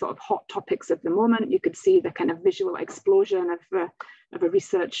understanding sort of hot topics of the moment. You could see the kind of visual explosion of a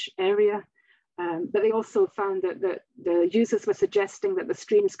research area. But they also found that the users were suggesting that the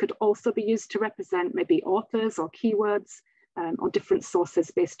streams could also be used to represent maybe authors or keywords, or different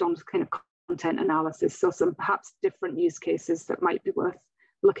sources based on kind of content analysis. So some perhaps different use cases that might be worth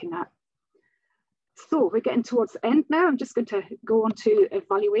looking at. So we're getting towards the end now. I'm just going to go on to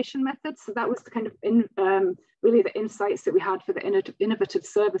evaluation methods. So that was the kind of really the insights that we had for the innovative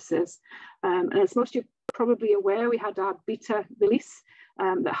services. And as most of you are probably aware, we had our beta release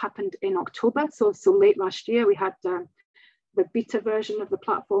that happened in October. So late last year, we had the beta version of the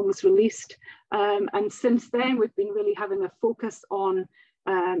platform was released. And since then, we've been really having a focus on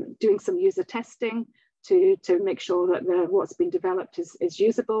doing some user testing to make sure that what's been developed is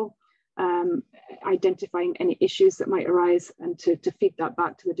usable. Identifying any issues that might arise and to feed that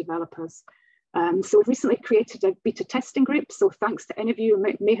back to the developers. So we've recently created a beta testing group. So thanks to any of you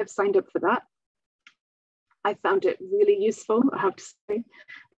who may have signed up for that. I found it really useful, I have to say.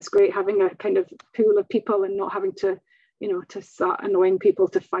 It's great having a kind of pool of people and not having to, to start annoying people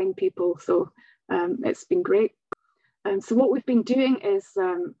to find people. So it's been great. So what we've been doing is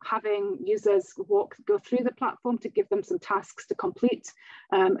having users go through the platform to give them some tasks to complete,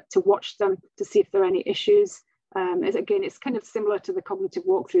 to watch them, to see if there are any issues. Again, it's kind of similar to the cognitive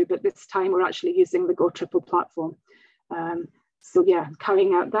walkthrough, but this time we're actually using the GoTriple platform. So yeah,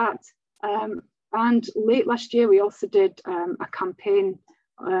 carrying out that. And late last year, we also did a campaign.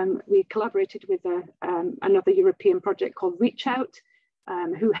 We collaborated with another European project called Reach Out,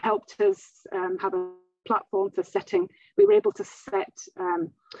 who helped us have a platform for setting. We were able to set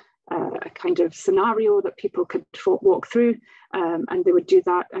a kind of scenario that people could walk through, and they would do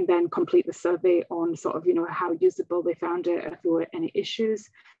that and then complete the survey on sort of, how usable they found it, if there were any issues.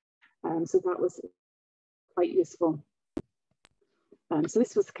 So that was quite useful. So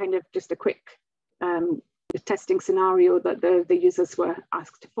this was kind of just a quick testing scenario that the users were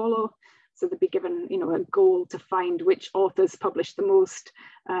asked to follow. So they'd be given, a goal to find which authors published the most.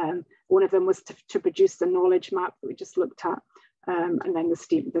 One of them was to produce the knowledge map that we just looked at, and then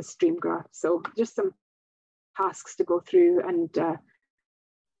the stream graph. So just some tasks to go through, and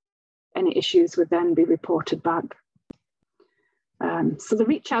any issues would then be reported back. So the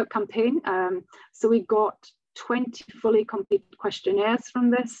Reach Out campaign, so we got 20 fully completed questionnaires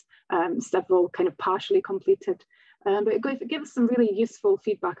from this, several kind of partially completed. But it gave us some really useful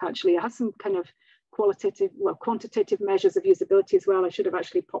feedback, actually. It has some kind of quantitative measures of usability as well. I should have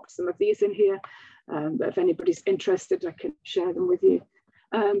actually popped some of these in here, but if anybody's interested, I can share them with you.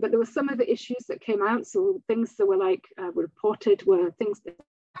 But there were some of the issues that came out. So things that were were reported were things that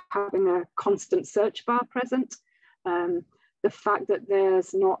having a constant search bar present. The fact that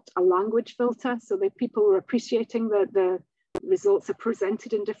there's not a language filter. So people were appreciating that the results are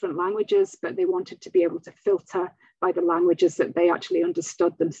presented in different languages, but they wanted to be able to filter by the languages that they actually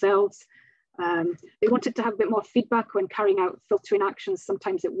understood themselves. They wanted to have a bit more feedback when carrying out filtering actions.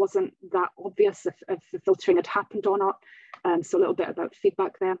 Sometimes it wasn't that obvious if the filtering had happened or not. So a little bit about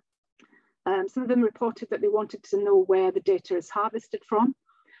feedback there. Some of them reported that they wanted to know where the data is harvested from.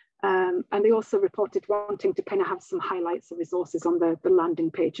 And they also reported wanting to kind of have some highlights of resources on the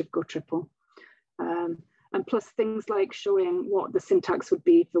landing page of GoTriple. And plus things like showing what the syntax would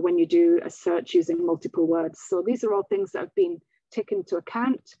be for when you do a search using multiple words. So these are all things that have been taken into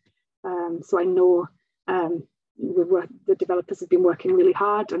account. So I know the developers have been working really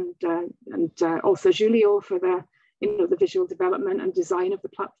hard, and also Julio for the visual development and design of the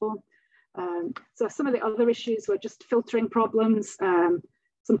platform. So some of the other issues were just filtering problems.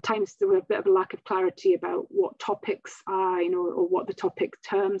 Sometimes there were a bit of a lack of clarity about what topics are, or what the topic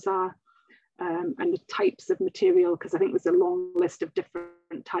terms are. And the types of material, because I think there's a long list of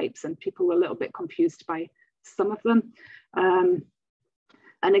different types and people were a little bit confused by some of them.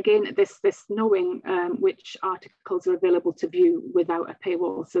 And again, this knowing which articles are available to view without a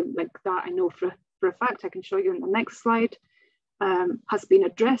paywall. So like that, I know for a fact, I can show you in the next slide, has been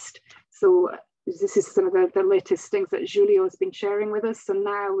addressed. So this is some of the latest things that Julio has been sharing with us. So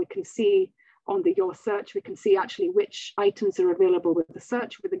now we can see on your search, we can see actually which items are available with the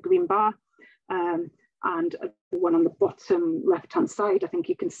search with a green bar. And the one on the bottom left-hand side, I think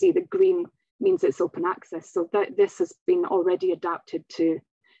you can see the green means it's open access. So this has been already adapted to,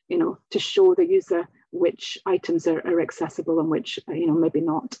 to show the user which items are accessible and which, maybe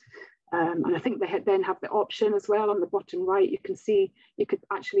not. And I think they then have the option as well on the bottom right. You can see you could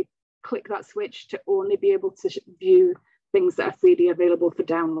actually click that switch to only be able to view things that are freely available for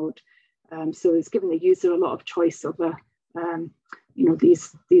download. So it's given the user a lot of choice over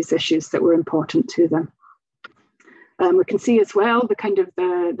these issues that were important to them. We can see as well the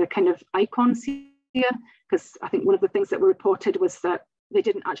kind of icons here, because I think one of the things that were reported was that they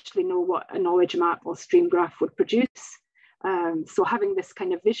didn't actually know what a knowledge map or stream graph would produce. So having this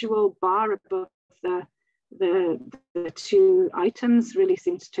kind of visual bar above the two items really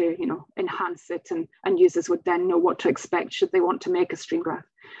seems to enhance it, and users would then know what to expect should they want to make a stream graph.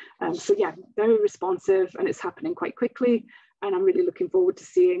 So yeah, very responsive, and it's happening quite quickly. And I'm really looking forward to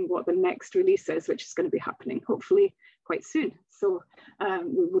seeing what the next release is, which is going to be happening hopefully quite soon. So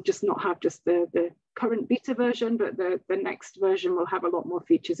we will just not have just the current beta version, but the next version will have a lot more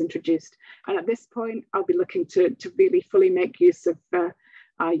features introduced. And at this point, I'll be looking to really fully make use of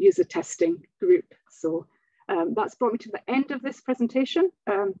our user testing group. So that's brought me to the end of this presentation.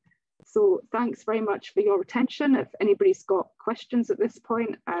 So thanks very much for your attention. If anybody's got questions at this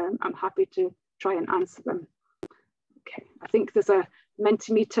point, I'm happy to try and answer them. Okay, I think there's a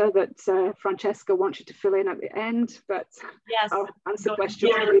Mentimeter that Francesca wants you to fill in at the end, but yes, I'll answer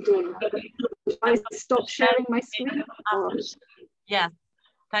questions while you're doing it. I stop sharing my screen? Or... Yeah,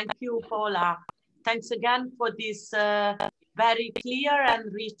 thank you, Paula. Thanks again for this very clear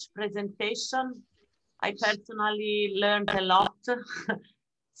and rich presentation. I personally learned a lot.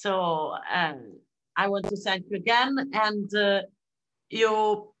 So I want to thank you again, and you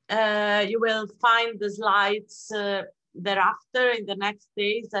will find the slides thereafter in the next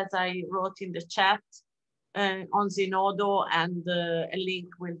days, as I wrote in the chat on Zenodo, and a link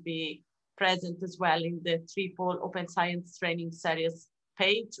will be present as well in the Triple Open Science Training Series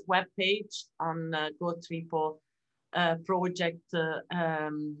page, web page on GoTriple project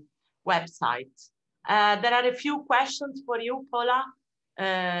website. There are a few questions for you, Paula.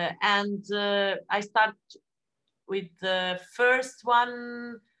 And I start with the first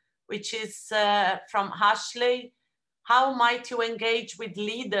one, which is from Ashley. How might you engage with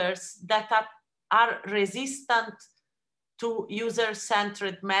leaders that are resistant to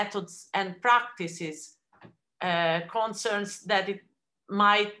user-centered methods and practices, concerns that it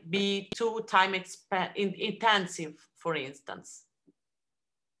might be too time intensive, for instance?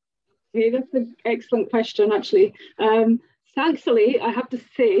 Okay, that's an excellent question, actually. Thankfully, I have to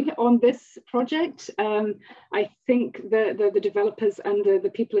say, on this project, I think the developers and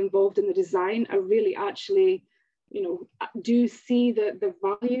the people involved in the design are really actually, do see the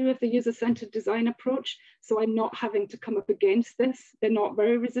value of the user-centered design approach. So I'm not having to come up against this. They're not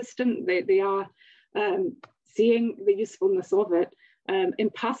very resistant. They are seeing the usefulness of it. In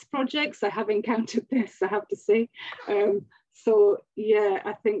past projects, I have encountered this, I have to say. So yeah,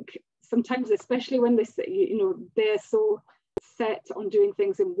 I think sometimes, especially when they say, they're so set on doing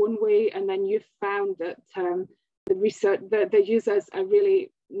things in one way, and then you've found that the users are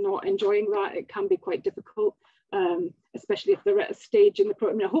really not enjoying that, it can be quite difficult, especially if they're at a stage in the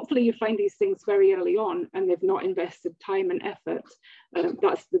program. Hopefully you find these things very early on and they've not invested time and effort.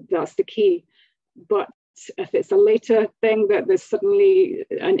 That's the key. But if it's a later thing that there's suddenly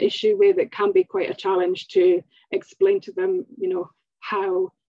an issue with, it can be quite a challenge to explain to them,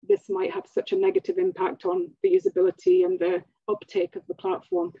 how this might have such a negative impact on the usability and the uptake of the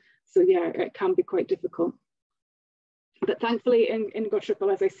platform. So yeah, it can be quite difficult. But thankfully in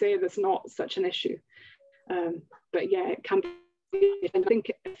GoTriple, as I say, there's not such an issue. But yeah, it can be. And I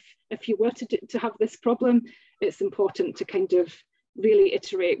think if you were to have this problem, it's important to kind of really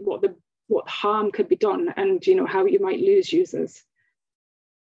iterate what harm could be done, and how you might lose users.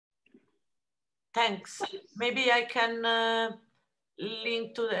 Thanks. Maybe I can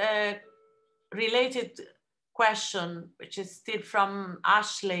link to the related question, which is still from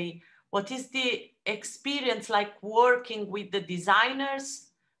Ashley. What is the experience like working with the designers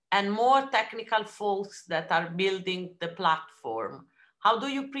and more technical folks that are building the platform? How do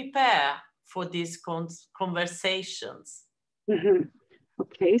you prepare for these conversations? Mm-hmm.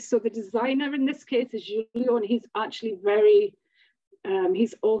 Okay, so the designer in this case is Julio, and he's actually very,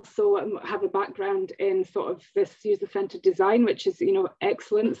 he's also have a background in sort of this user-centered design, which is,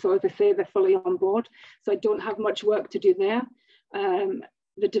 excellent. So as I say, they're fully on board. So I don't have much work to do there.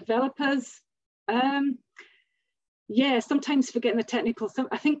 The developers, yeah, sometimes forgetting the technical.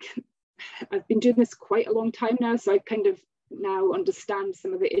 I think I've been doing this quite a long time now, so I kind of now understand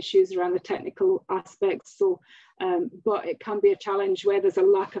some of the issues around the technical aspects. So, but it can be a challenge where there's a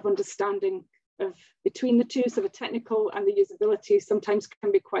lack of understanding between the two. So the technical and the usability sometimes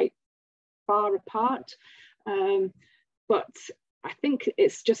can be quite far apart. But I think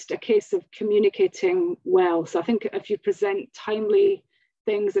it's just a case of communicating well. So I think if you present timely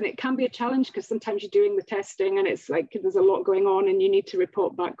things, and it can be a challenge because sometimes you're doing the testing and it's like there's a lot going on and you need to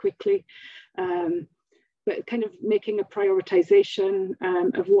report back quickly. But kind of making a prioritization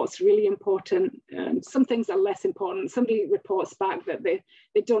of what's really important. Some things are less important. Somebody reports back that they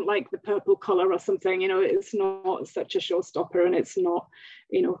don't like the purple color or something, it's not such a showstopper, and it's not,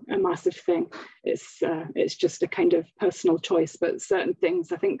 a massive thing. It's just a kind of personal choice. But certain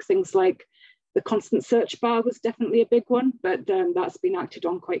things, I think things like the constant search bar was definitely a big one, but that's been acted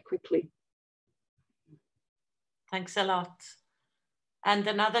on quite quickly. Thanks a lot. And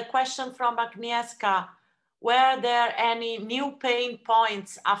another question from Agnieszka. Were there any new pain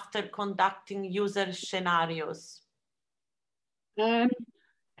points after conducting user scenarios? I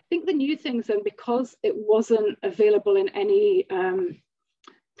think the new things, and because it wasn't available in any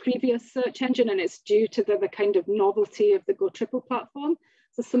previous search engine, and it's due to the kind of novelty of the GoTriple platform.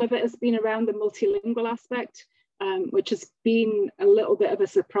 So some of it has been around the multilingual aspect, which has been a little bit of a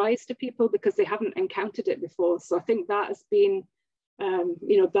surprise to people because they haven't encountered it before. So I think that has been,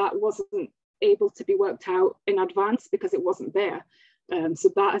 that wasn't able to be worked out in advance because it wasn't there. So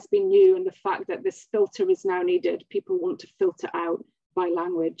that has been new, and the fact that this filter is now needed, people want to filter out by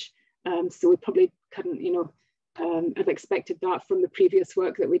language. So we probably couldn't, have expected that from the previous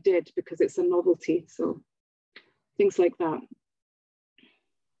work that we did because it's a novelty. So things like that.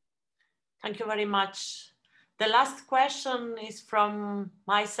 Thank you very much. The last question is from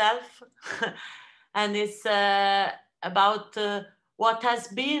myself and it's about what has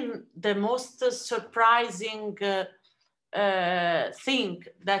been the most surprising thing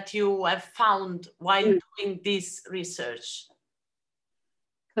that you have found while doing this research?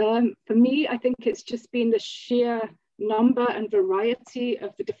 For me, I think it's just been the sheer number and variety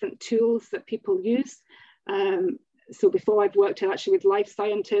of the different tools that people use. So before I've worked actually with life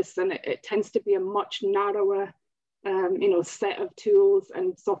scientists, and it tends to be a much narrower set of tools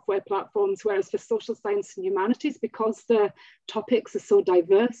and software platforms, whereas for social science and humanities, because the topics are so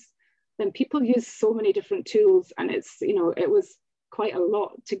diverse, then people use so many different tools, and it's, it was quite a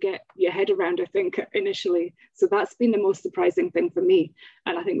lot to get your head around, I think, initially. So that's been the most surprising thing for me.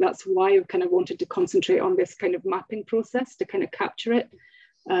 And I think that's why I kind of wanted to concentrate on this kind of mapping process to kind of capture it.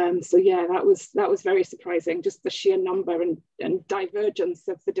 So yeah, that was very surprising, just the sheer number and divergence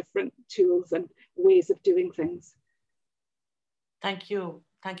of the different tools and ways of doing things. Thank you.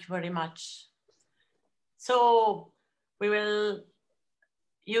 Thank you very much. So we will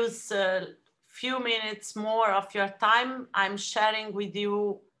use a few minutes more of your time. I'm sharing with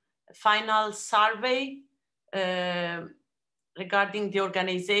you a final survey regarding the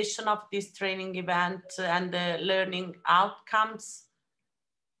organization of this training event and the learning outcomes.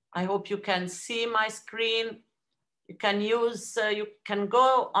 I hope you can see my screen. You can use, you can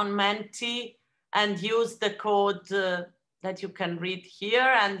go on Menti and use the code that you can read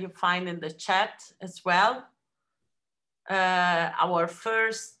here and you find in the chat as well. Our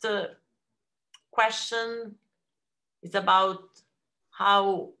first question is about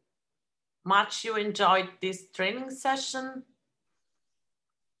how much you enjoyed this training session.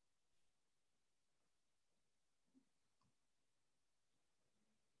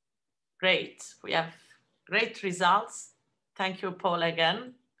 Great, we have great results. Thank you, Paula,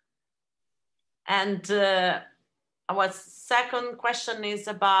 again. And our second question is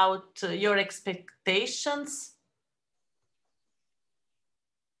about your expectations.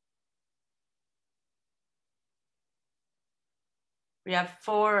 We have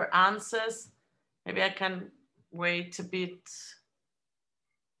 4 answers. Maybe I can wait a bit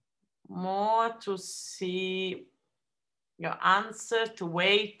more to see your answer, to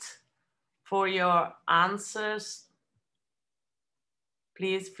wait for your answers.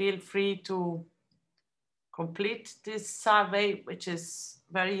 Please feel free to complete this survey, which is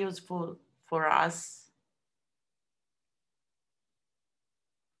very useful for us.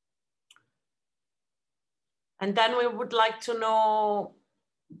 And then we would like to know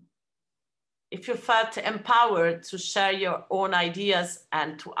if you felt empowered to share your own ideas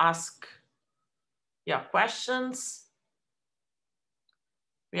and to ask your questions.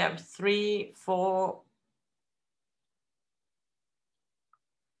 We have 3, 4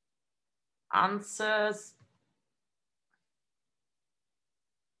 answers,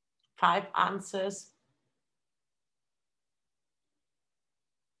 5 answers.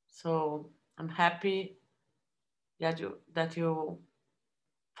 So I'm happy that you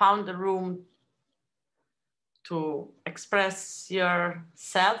found the room to express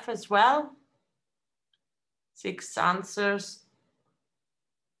yourself as well. 6 answers.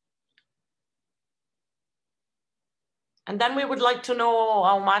 And then we would like to know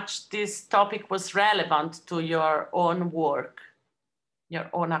how much this topic was relevant to your own work, your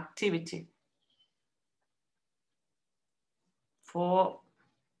own activity. 4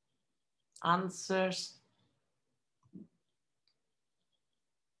 answers.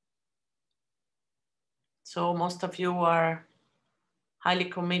 So most of you are highly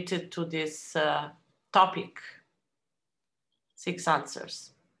committed to this topic. 6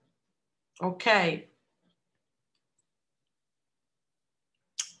 answers. Okay.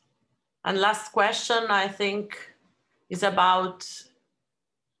 And last question, I think, is about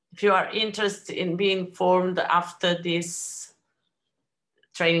if you are interested in being formed after this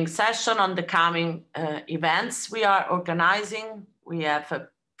training session on the coming events we are organizing. We have a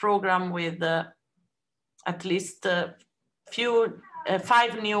program with at least 5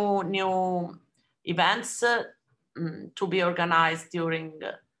 new events to be organized during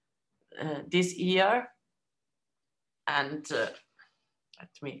this year. And let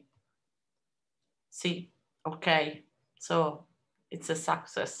me see. Okay, so it's a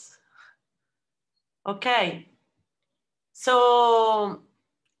success. Okay, so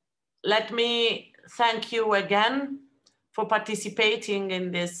let me thank you again for participating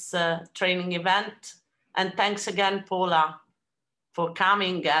in this training event. And thanks again, Paula, for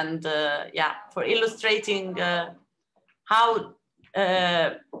coming and yeah, for illustrating how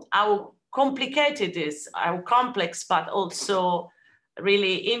complicated it is, how complex, but also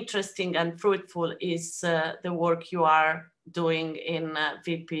really interesting and fruitful is the work you are doing in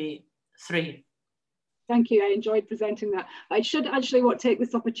VP3. Thank you. I enjoyed presenting that. I should actually want to take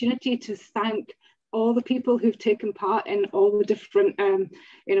this opportunity to thank all the people who've taken part in all the different,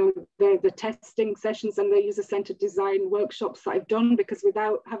 you know, the testing sessions and the user-centered design workshops that I've done, because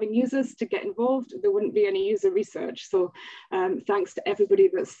without having users to get involved, there wouldn't be any user research. So thanks to everybody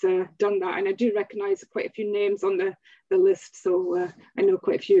that's done that. And I do recognize quite a few names on the list. So I know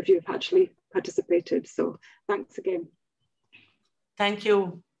quite a few of you have actually participated. So thanks again. Thank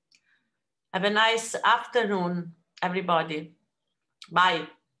you. Have a nice afternoon, everybody. Bye.